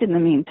hanged in the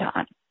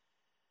meantime.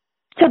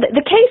 So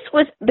the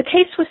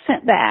case was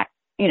sent back,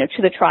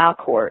 to the trial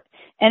court,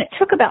 and it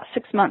took about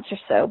 6 months or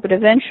so, but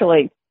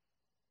eventually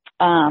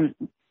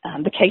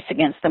the case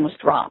against them was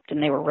dropped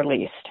and they were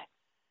released.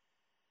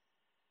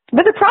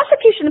 But the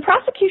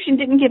prosecution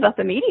didn't give up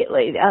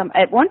immediately.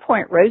 At one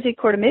point, Rosie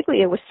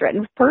Cortimiglia was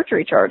threatened with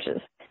perjury charges.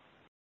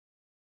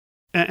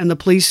 And the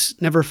police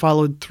never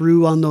followed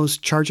through on those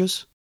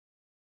charges?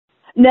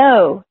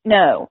 No.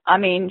 I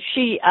mean,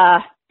 she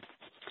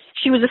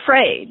was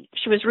afraid.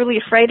 She was really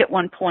afraid at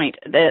one point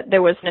that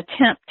there was an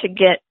attempt to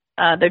get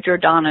the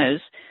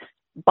Giordanos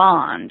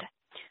bond,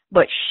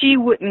 but she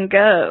wouldn't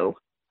go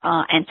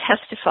and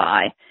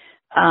testify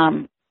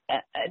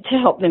to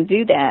help them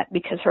do that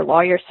because her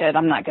lawyer said,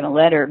 I'm not going to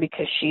let her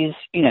because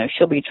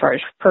she'll be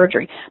charged with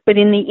perjury. But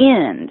in the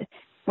end,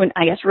 when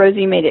I guess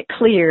Rosie made it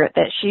clear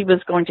that she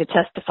was going to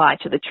testify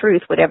to the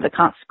truth, whatever the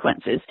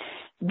consequences,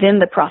 then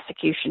the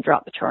prosecution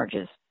dropped the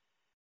charges.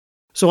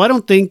 So I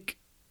don't think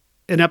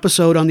an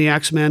episode on the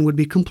Axeman would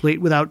be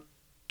complete without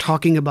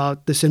talking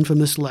about this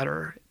infamous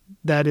letter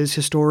that is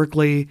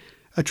historically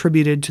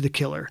attributed to the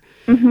killer.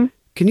 Mm-hmm.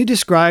 Can you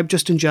describe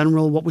just in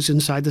general what was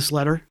inside this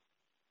letter?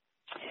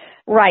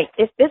 Right.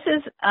 If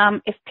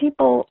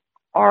people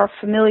are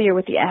familiar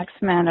with the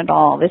Axeman at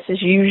all, this is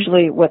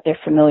usually what they're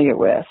familiar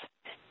with.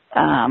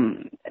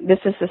 This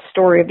is the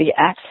story of the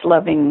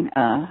axe-loving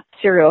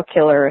serial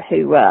killer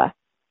who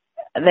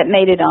that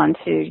made it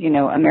onto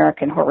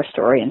American Horror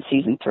Story in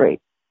season 3.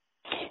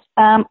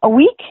 A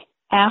week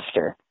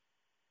after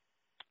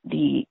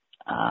the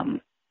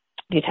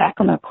attack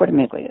on the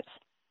Cortimiglias,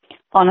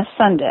 on a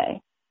Sunday,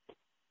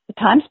 the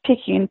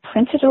Times-Picayune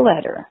printed a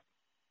letter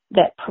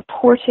that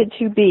purported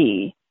to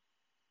be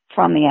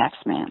from the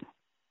Axeman,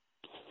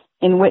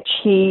 in which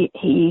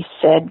he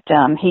said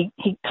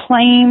he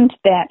claimed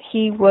that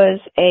he was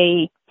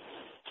a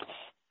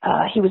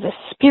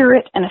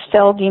spirit and a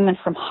fell demon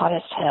from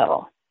hottest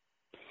hell,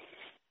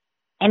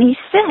 and he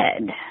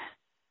said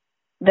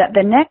that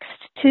the next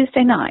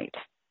Tuesday night,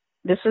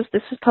 this was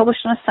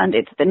published on a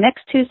Sunday, that the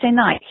next Tuesday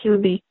night he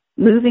would be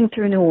moving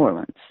through New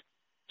Orleans,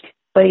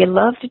 but he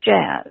loved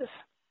jazz,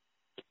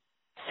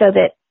 so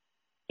that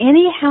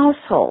any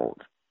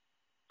household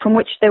from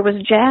which there was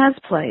jazz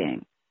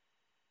playing,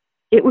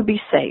 it would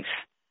be safe.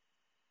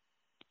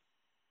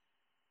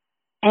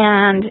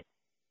 And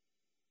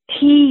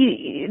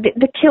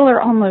the killer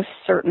almost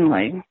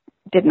certainly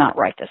did not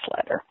write this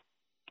letter.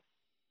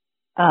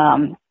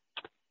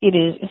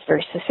 It's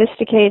very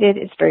sophisticated.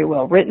 It's very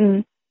well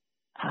written.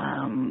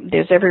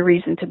 There's every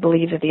reason to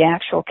believe that the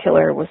actual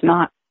killer was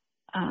not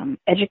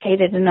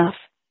educated enough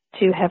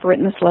to have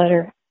written this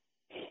letter.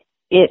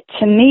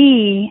 to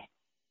me,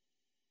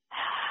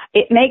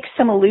 it makes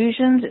some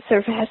allusions. It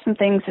sort of has some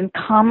things in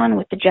common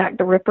with the Jack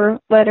the Ripper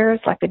letters,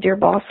 like the Dear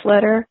Boss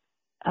letter,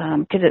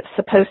 because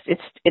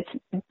it's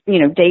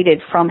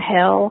dated from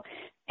hell,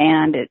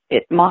 and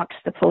it mocks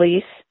the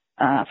police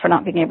for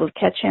not being able to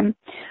catch him.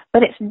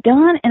 But it's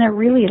done in a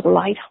really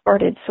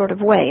lighthearted sort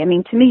of way. I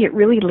mean, to me, it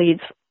really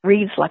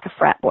reads like a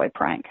frat boy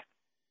prank.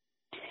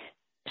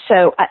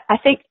 So I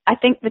think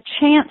the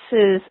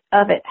chances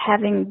of it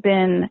having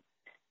been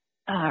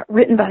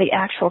written by the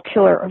actual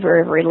killer are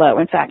very, very low.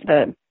 In fact,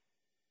 the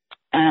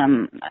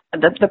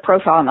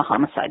profile on the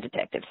homicide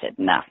detective said,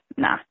 nah,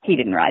 he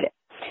didn't write it.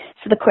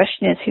 So the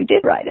question is, who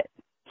did write it?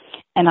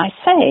 And I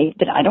say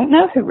that I don't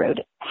know who wrote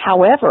it.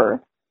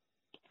 However,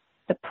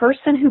 the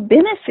person who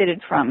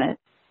benefited from it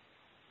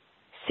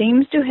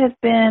seems to have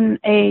been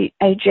a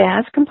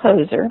jazz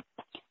composer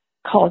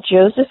called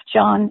Joseph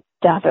John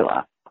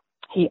Davila.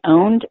 He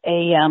owned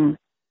a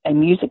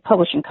music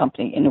publishing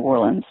company in New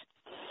Orleans.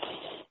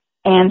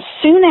 And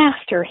soon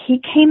after,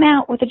 he came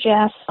out with a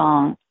jazz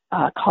song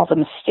called The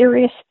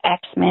Mysterious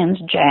Axeman's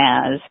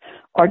Jazz,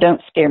 or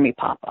Don't Scare Me,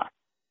 Papa.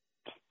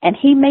 And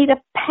he made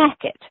a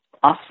packet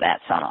off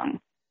that song.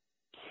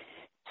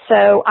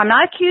 So I'm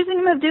not accusing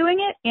him of doing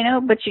it,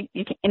 but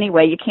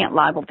you can't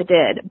libel the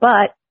dead.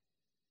 But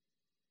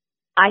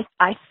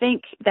I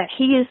think that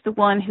he is the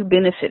one who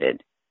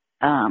benefited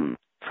from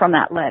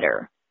that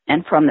letter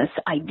and from this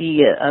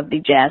idea of the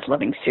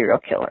jazz-loving serial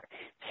killer.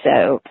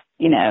 So,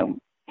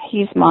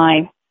 he's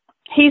my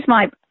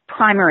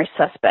primary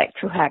suspect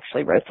who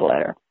actually wrote the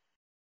letter.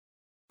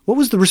 What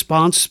was the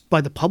response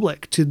by the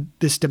public to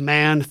this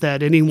demand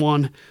that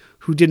anyone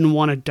who didn't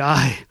want to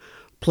die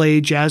play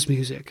jazz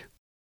music?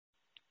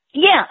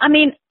 Yeah, I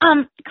mean,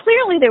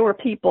 clearly there were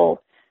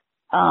people,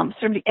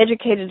 sort of the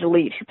educated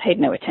elite, who paid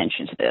no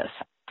attention to this,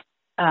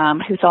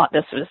 who thought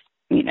this was,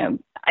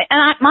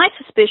 my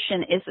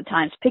suspicion is the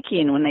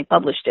Times-Picayune, when they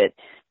published it,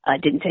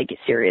 didn't take it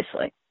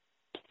seriously.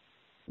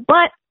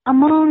 But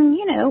among,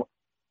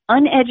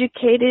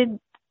 uneducated,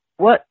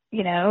 what,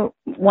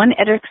 one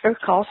editor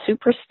calls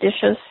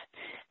superstitious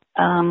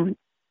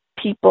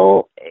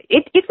people,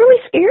 it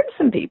really scared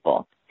some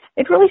people.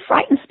 It really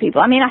frightens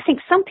people. I mean, I think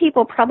some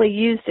people probably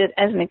used it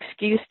as an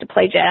excuse to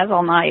play jazz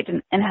all night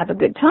and have a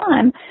good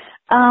time.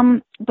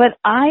 But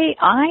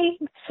I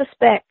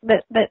suspect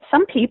that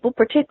some people,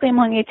 particularly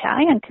among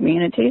Italian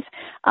communities,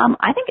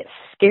 I think it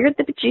scared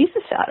the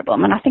bejesus out of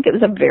them. And I think it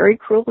was a very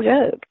cruel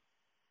joke.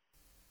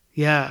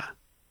 Yeah.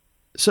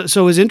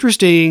 So as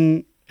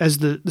interesting as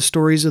the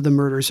stories of the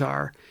murders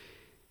are,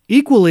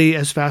 equally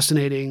as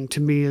fascinating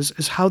to me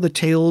is how the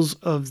tales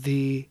of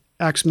the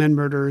Axeman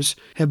murders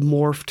have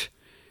morphed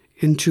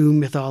into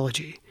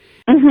mythology.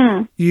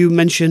 Mm-hmm. You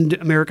mentioned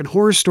American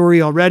Horror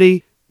Story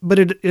already, but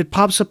it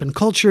pops up in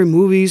culture,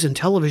 movies, and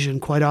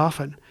television quite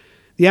often.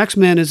 The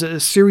Axeman is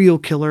a serial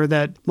killer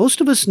that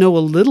most of us know a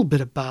little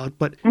bit about,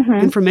 but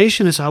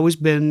information has always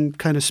been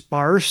kind of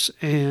sparse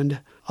and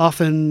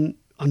often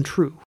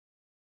untrue.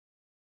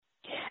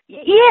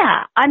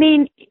 Yeah, I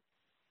mean,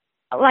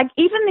 like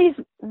even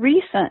these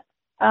recent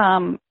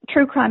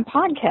true crime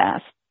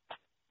podcasts,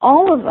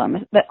 all of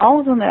them that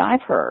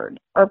I've heard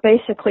are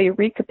basically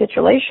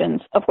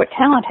recapitulations of what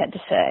Talent had to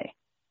say.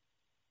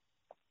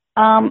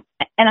 And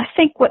I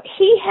think what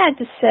he had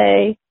to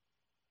say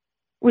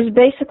was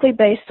basically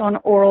based on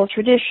oral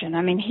tradition.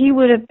 I mean, he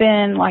would have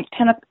been like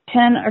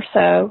 10 or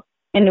so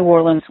in New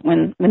Orleans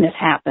when this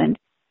happened.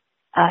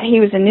 He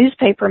was a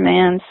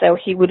newspaperman, so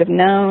he would have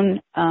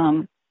known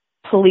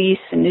police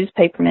and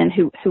newspapermen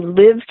who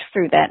lived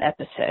through that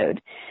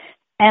episode.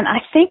 And I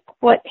think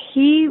what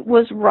he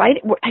was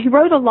writing, he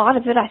wrote a lot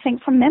of it, I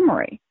think, from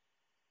memory.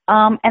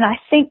 And I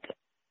think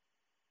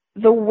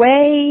the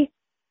way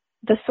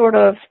the sort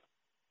of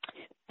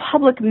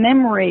public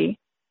memory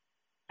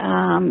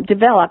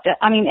developed,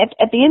 I mean,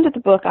 at the end of the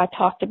book, I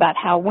talked about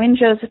how when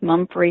Joseph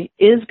Mumfre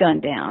is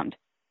gunned down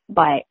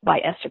by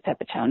Esther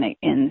Pepitone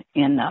in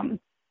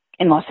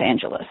Los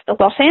Angeles, the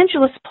Los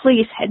Angeles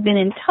police had been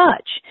in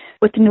touch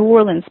with the New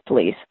Orleans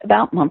police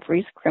about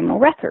Mumfre's criminal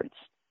records.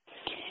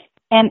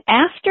 And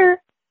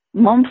after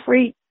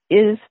Mumfre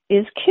is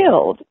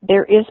killed,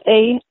 there is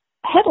a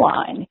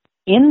headline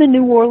in the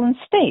New Orleans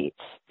States: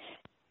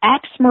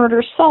 Axe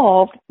murder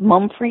solved,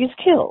 Mumfre is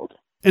killed.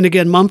 And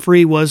again,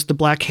 Mumfre was the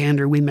Black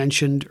Hander we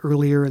mentioned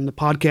earlier in the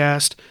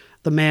podcast,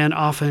 the man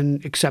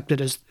often accepted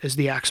as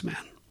the Axeman.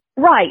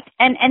 Right,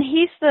 and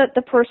he's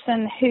the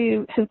person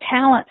who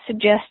Talent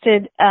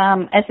suggested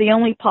as the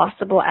only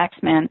possible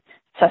Axeman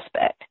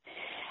suspect.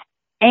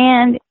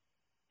 And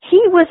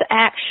he was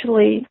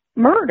actually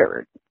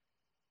murdered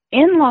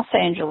in Los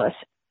Angeles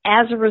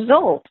as a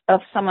result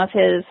of some of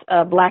his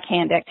Black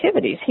Hand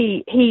activities.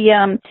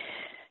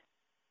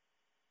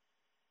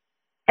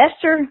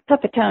 Esther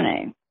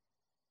Pepitone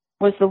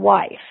was the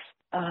wife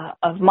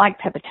of Mike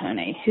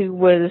Pepitone, who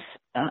was,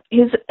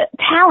 his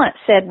Talent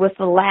said, was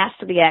the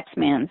last of the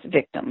Axeman's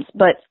victims.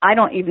 But I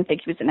don't even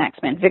think he was an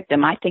Axeman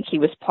victim. I think he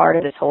was part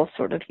of this whole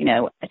sort of,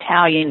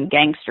 Italian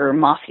gangster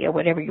mafia,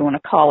 whatever you want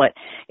to call it.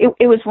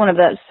 It was one of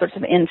those sorts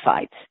of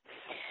infights.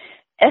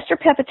 Esther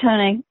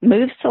Pepitone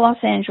moves to Los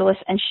Angeles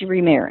and she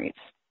remarries.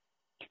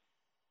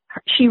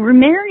 She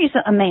remarries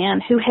a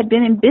man who had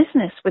been in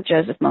business with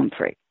Joseph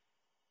Mumfre.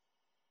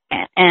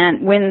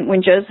 And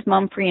when Joseph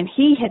Mumfre and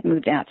he had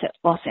moved out to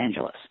Los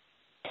Angeles.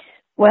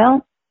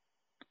 Well,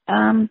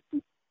 the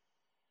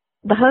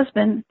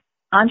husband,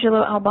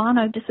 Angelo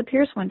Albano,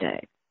 disappears one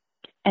day.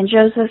 And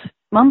Joseph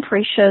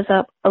Mumfre shows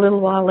up a little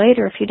while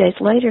later, a few days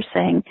later,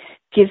 saying,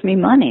 "Give me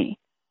money,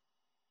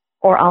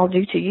 or I'll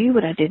do to you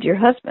what I did to your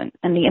husband."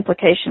 And the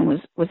implication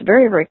was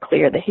very, very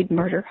clear that he'd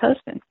murdered her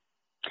husband.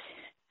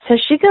 So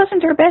she goes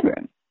into her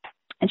bedroom,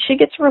 and she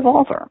gets a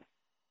revolver,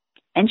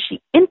 and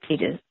she empties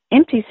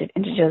it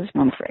into Joseph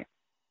Mumfre.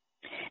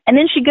 And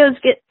then she gets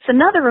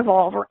another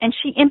revolver, and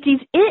she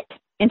empties it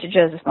into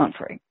Joseph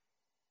Mumfre.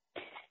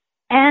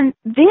 And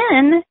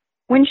then,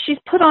 when she's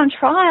put on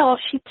trial,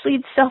 she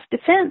pleads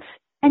self-defense,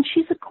 and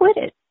she's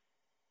acquitted.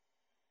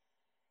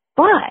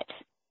 But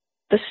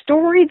the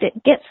story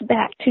that gets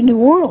back to New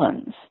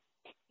Orleans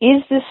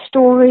is this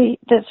story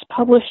that's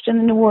published in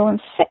the New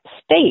Orleans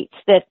States,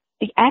 that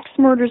the axe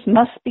murders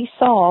must be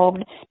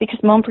solved because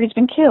Mumfre's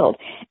been killed.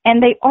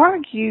 And they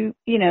argue,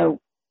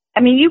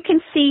 you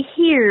can see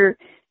here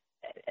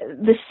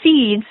the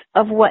seeds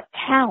of what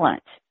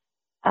Talent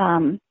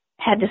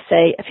had to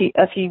say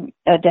a few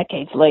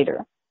decades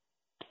later.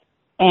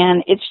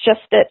 And it's just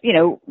that,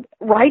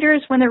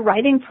 writers, when they're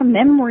writing from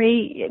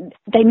memory,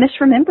 they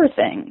misremember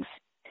things.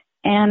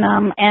 And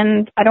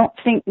I don't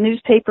think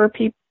newspaper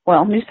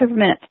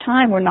men at the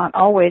time were not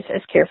always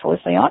as careful as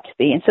they ought to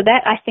be. And so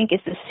that, I think, is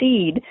the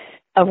seed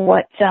of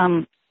what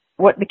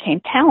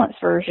became Talent's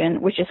version,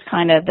 which is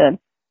kind of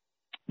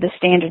the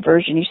standard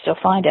version you still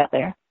find out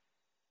there.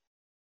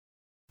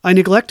 I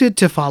neglected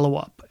to follow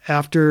up.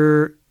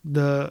 After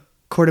the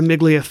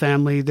Cortimiglia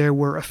family, there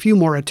were a few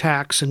more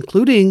attacks,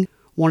 including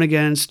one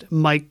against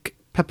Mike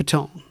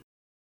Pepitone.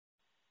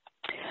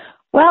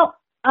 Well,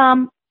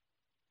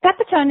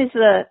 Pepitone is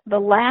the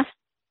last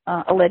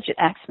alleged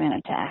Axeman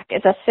attack.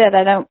 As I said,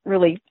 I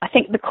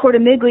think the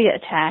Cortimiglia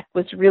attack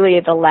was really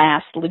the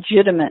last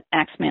legitimate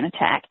Axeman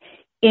attack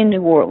in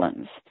New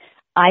Orleans.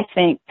 I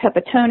think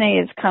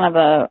Pepitone is kind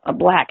of a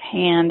black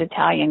hand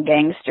Italian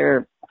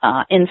gangster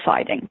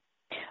infighting.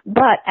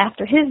 But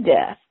after his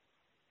death,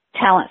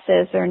 Talent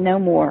says there are no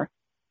more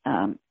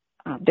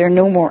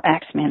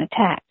Axeman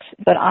attacks.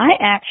 But I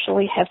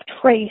actually have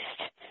traced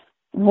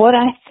what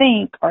I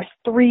think are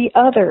 3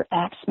 other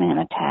Axeman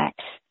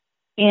attacks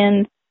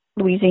in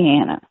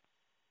Louisiana.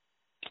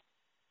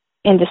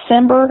 In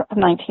December of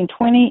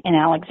 1920 in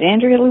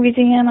Alexandria,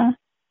 Louisiana,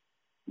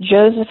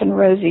 Joseph and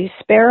Rosie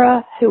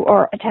Spera, who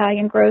are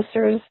Italian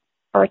grocers,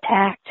 are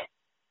attacked.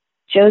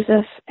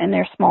 Joseph and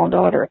their small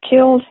daughter are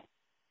killed.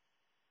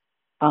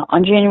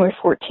 On January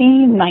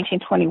 14,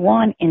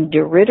 1921, in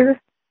DeRidder,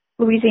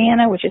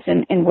 Louisiana, which is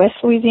in West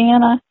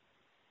Louisiana,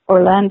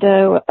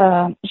 Orlando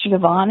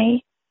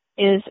Giovanni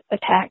is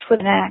attacked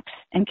with an axe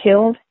and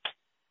killed.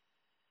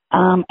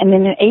 And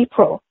then in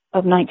April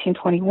of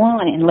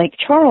 1921, in Lake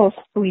Charles,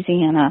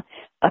 Louisiana,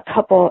 a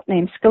couple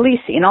named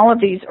Scalisi, and all of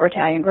these are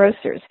Italian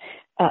grocers,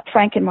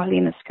 Frank and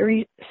Marlena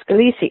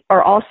Scalisi,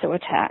 are also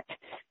attacked.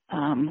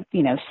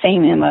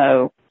 Same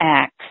MO,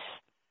 axe,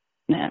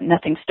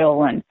 nothing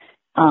stolen,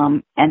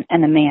 and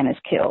the man is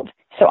killed.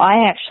 So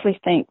I actually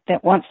think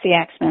that once the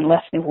Axeman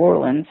left New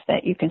Orleans,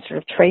 that you can sort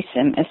of trace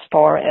him as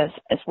far as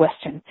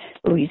western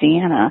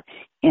Louisiana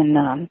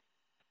into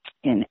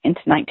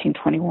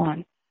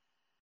 1921.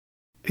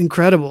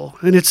 Incredible.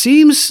 And it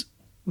seems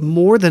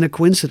more than a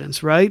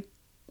coincidence, right?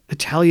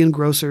 Italian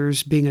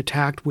grocers being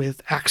attacked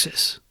with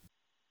axes.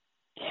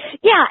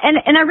 Yeah,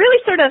 and I really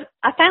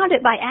I found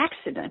it by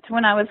accident.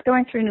 When I was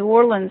going through New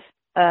Orleans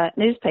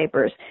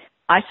newspapers,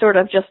 I sort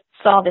of just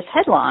saw this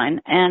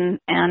headline and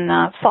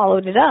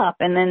followed it up,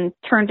 and then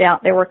turned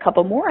out there were a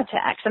couple more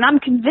attacks. And I'm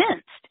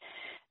convinced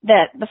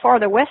that the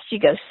farther west you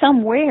go,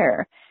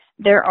 somewhere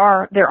there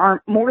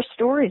are more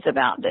stories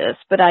about this.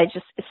 But as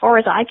far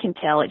as I can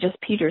tell, it just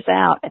peters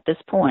out at this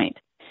point.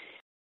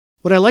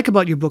 What I like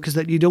about your book is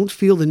that you don't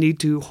feel the need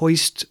to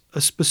hoist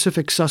a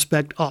specific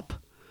suspect up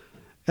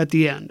at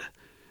the end.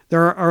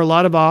 There are a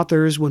lot of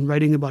authors, when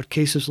writing about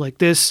cases like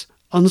this,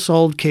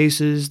 unsolved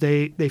cases,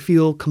 they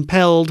feel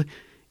compelled,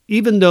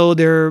 even though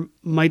there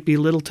might be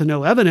little to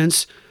no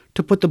evidence,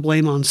 to put the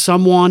blame on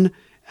someone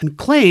and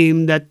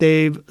claim that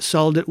they've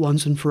solved it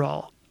once and for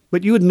all.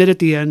 But you admit at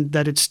the end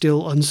that it's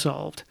still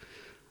unsolved.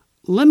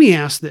 Let me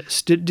ask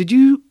this. Did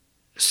you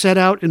set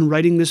out in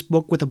writing this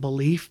book with a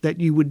belief that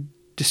you would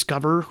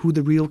discover who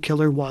the real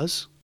killer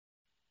was?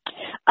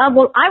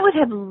 Well, I would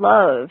have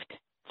loved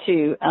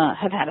to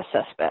have had a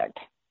suspect.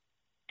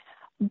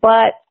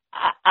 But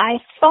I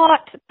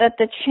thought that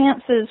the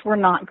chances were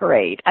not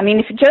great. I mean,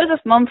 if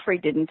Joseph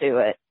Mumfre didn't do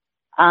it,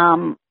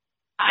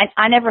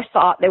 I never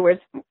thought there was,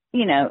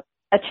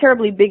 a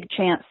terribly big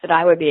chance that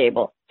I would be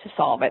able to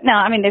solve it. Now,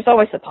 I mean, there's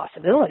always a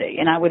possibility,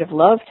 and I would have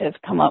loved to have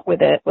come up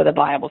with a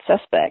viable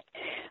suspect.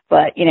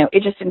 But,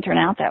 it just didn't turn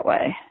out that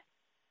way.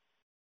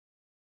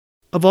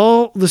 Of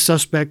all the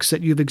suspects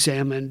that you've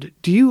examined,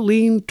 do you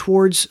lean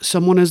towards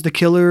someone as the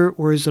killer,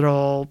 or is it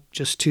all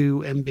just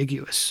too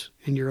ambiguous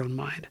in your own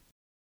mind?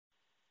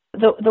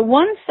 The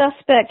one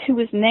suspect who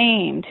was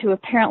named, who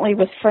apparently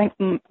was Frank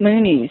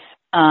Mooney's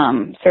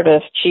sort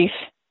of chief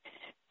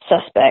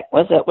suspect,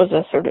 was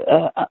a sort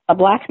of a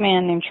black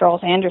man named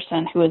Charles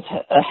Anderson, who was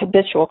a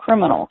habitual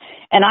criminal.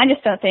 And I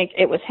just don't think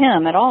it was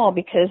him at all,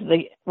 because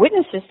the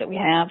witnesses that we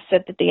have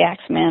said that the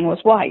Axeman was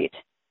white.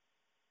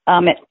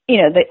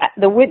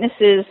 The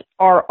witnesses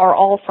are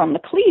all from the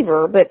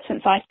Cleaver, but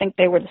since I think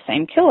they were the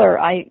same killer,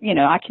 I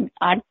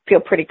feel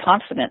pretty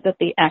confident that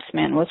the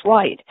Axeman was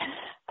white.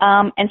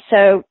 And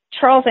so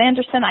Charles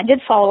Anderson, I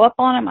did follow up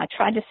on him. I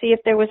tried to see if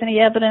there was any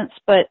evidence,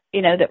 but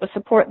that would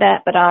support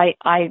that. But I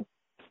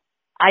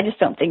just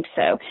don't think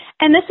so.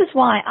 And this is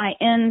why I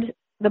end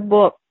the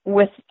book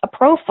with a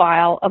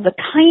profile of the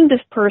kind of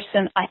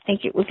person I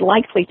think it was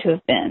likely to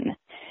have been.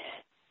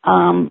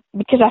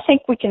 Because I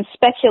think we can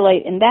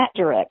speculate in that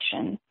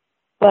direction,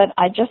 but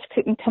I just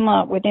couldn't come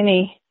up with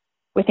any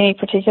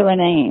particular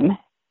name.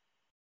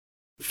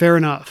 Fair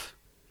enough.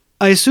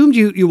 I assumed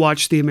you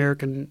watched the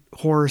American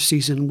Horror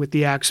season with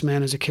the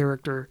Axeman as a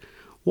character.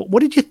 What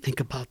did you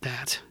think about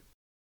that?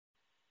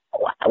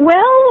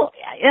 Well,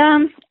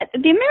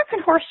 the American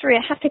Horror Story,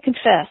 I have to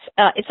confess,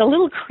 it's a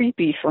little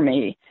creepy for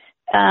me.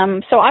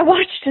 So I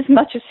watched as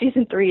much of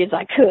season 3 as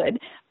I could.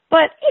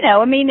 But,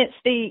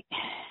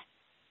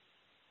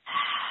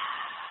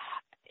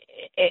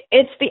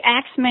 it's the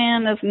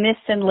Axeman of myth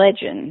and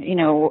legend,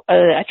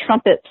 a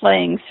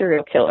trumpet-playing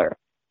serial killer.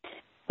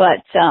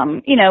 But,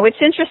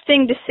 it's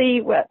interesting to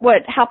see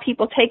how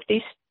people take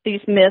these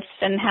myths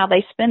and how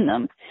they spin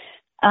them.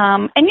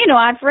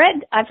 I've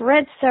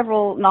read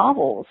several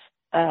novels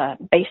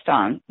based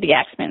on the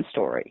Axeman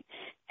story.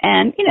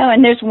 And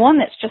there's one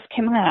that's just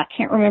came out. I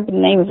can't remember the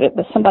name of it,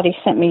 but somebody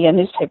sent me a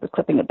newspaper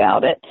clipping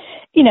about it.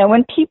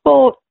 When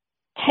people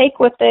take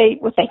what they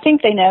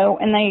think they know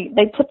and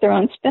they put their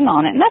own spin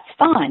on it, and that's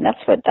fine.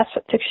 That's what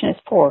fiction is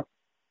for.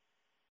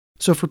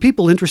 So for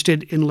people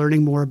interested in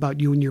learning more about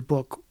you and your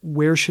book,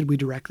 where should we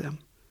direct them?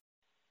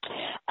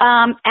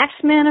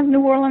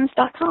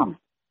 AxemanofNewOrleans.com.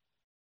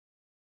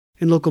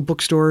 In local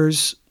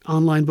bookstores,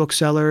 online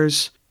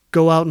booksellers,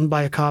 go out and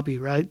buy a copy,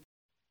 right?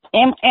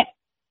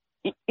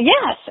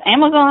 Yes,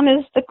 Amazon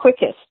is the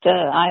quickest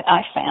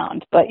I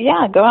found. But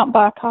yeah, go out and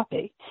buy a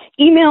copy.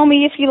 Email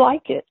me if you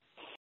like it.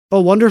 Oh,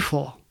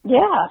 wonderful.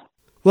 Yeah.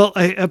 Well,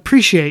 I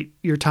appreciate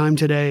your time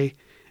today,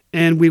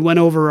 and we went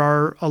over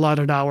our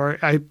allotted hour.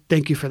 I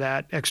thank you for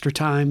that extra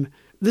time.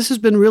 This has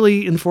been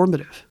really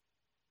informative.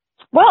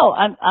 Well,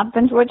 I've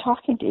enjoyed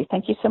talking to you.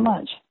 Thank you so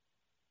much.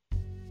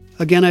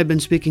 Again, I've been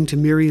speaking to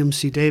Miriam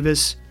C.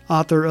 Davis,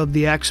 author of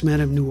The Axeman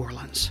of New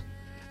Orleans.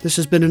 This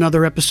has been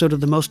another episode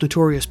of the Most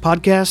Notorious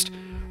Podcast,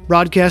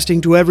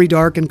 broadcasting to every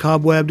dark and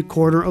cobwebbed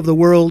corner of the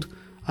world.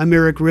 I'm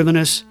Eric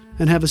Rivenes,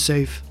 and have a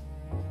safe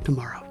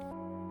tomorrow.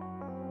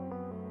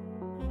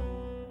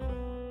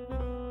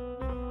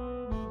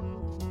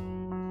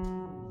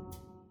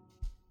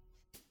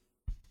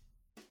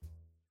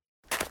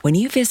 When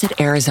you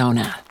visit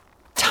Arizona,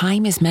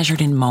 time is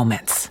measured in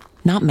moments,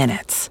 not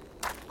minutes.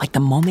 Like the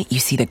moment you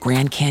see the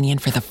Grand Canyon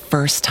for the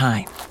first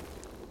time.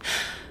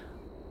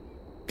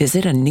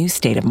 Visit a new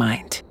state of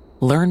mind.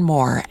 Learn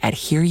more at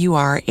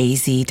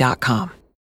hereyouareaz.com.